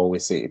 is what I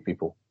always say to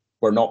people.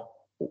 We're not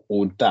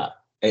owed that.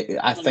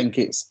 I think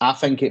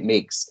it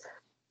makes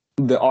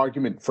the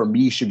argument for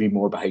me should be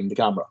more behind the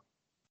camera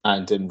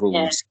and in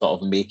roles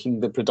sort of making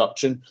the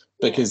production,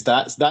 because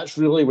that's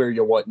really where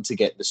you're wanting to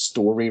get the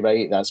story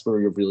right. That's where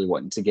you're really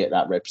wanting to get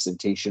that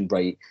representation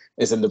right,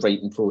 is in the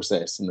writing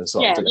process and the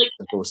sort of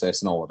directing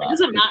process and all of that. It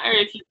doesn't matter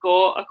if you've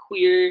got a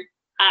queer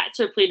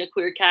actor playing a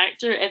queer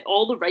character. If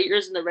all the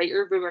writers in the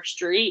writer room are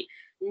straight,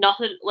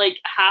 nothing, like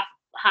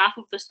half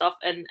of the stuff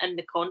and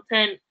the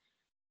content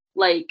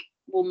like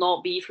will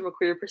not be from a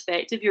queer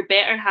perspective. You're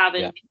better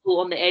having people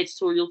on the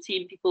editorial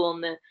team, people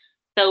on the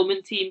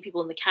filming team,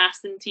 people on the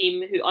casting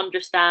team who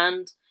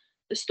understand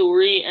the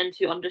story and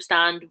who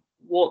understand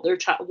what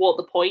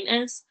the point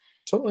is.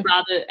 Totally.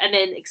 And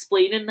then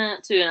explaining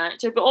that to an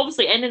actor. But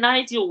obviously, in an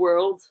ideal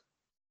world,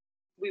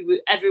 we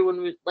would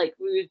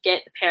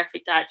get the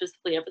perfect actors to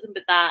play everything,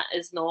 but that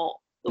is not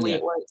the way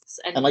it works.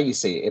 And like you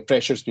say, it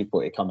pressures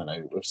people to coming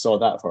out. We saw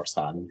that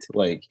firsthand.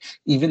 Like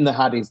even the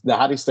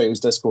Harry Styles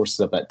discourse is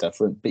a bit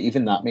different, but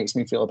even that makes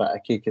me feel a bit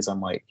icky because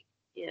I'm like,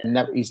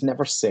 he's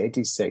never said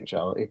his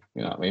sexuality.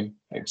 You know what I mean?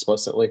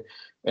 Explicitly,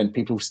 and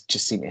people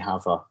just seem to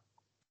have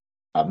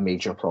a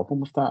major problem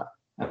with that.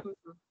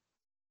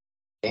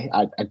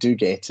 I do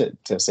get it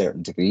to a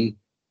certain degree,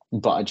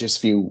 but I just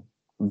feel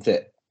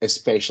that,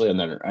 especially on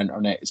the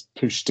internet, it's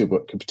pushed to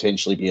what could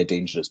potentially be a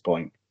dangerous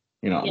point.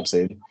 You know what I'm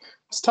saying?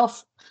 It's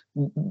tough,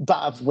 but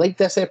I've liked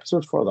this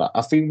episode for that.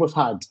 I feel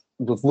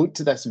we've looked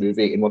at this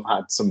movie and we've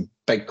had some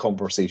big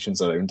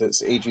conversations around it.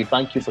 So, AJ,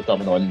 thank you for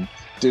coming on and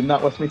doing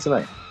that with me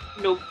tonight.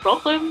 No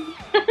problem.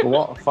 A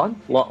lot of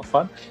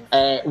fun.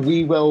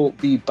 We will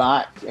be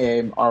back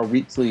our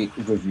weekly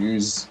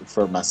reviews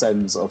for my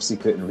sins of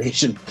Secret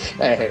Invasion,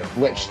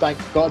 which thank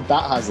God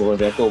that has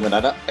Olivia Colman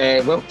in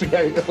it. We'll be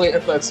out later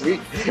this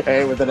week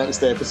with the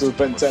next episode.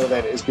 But until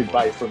then, it is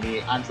goodbye from me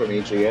and from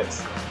AJ.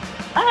 It's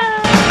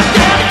bye.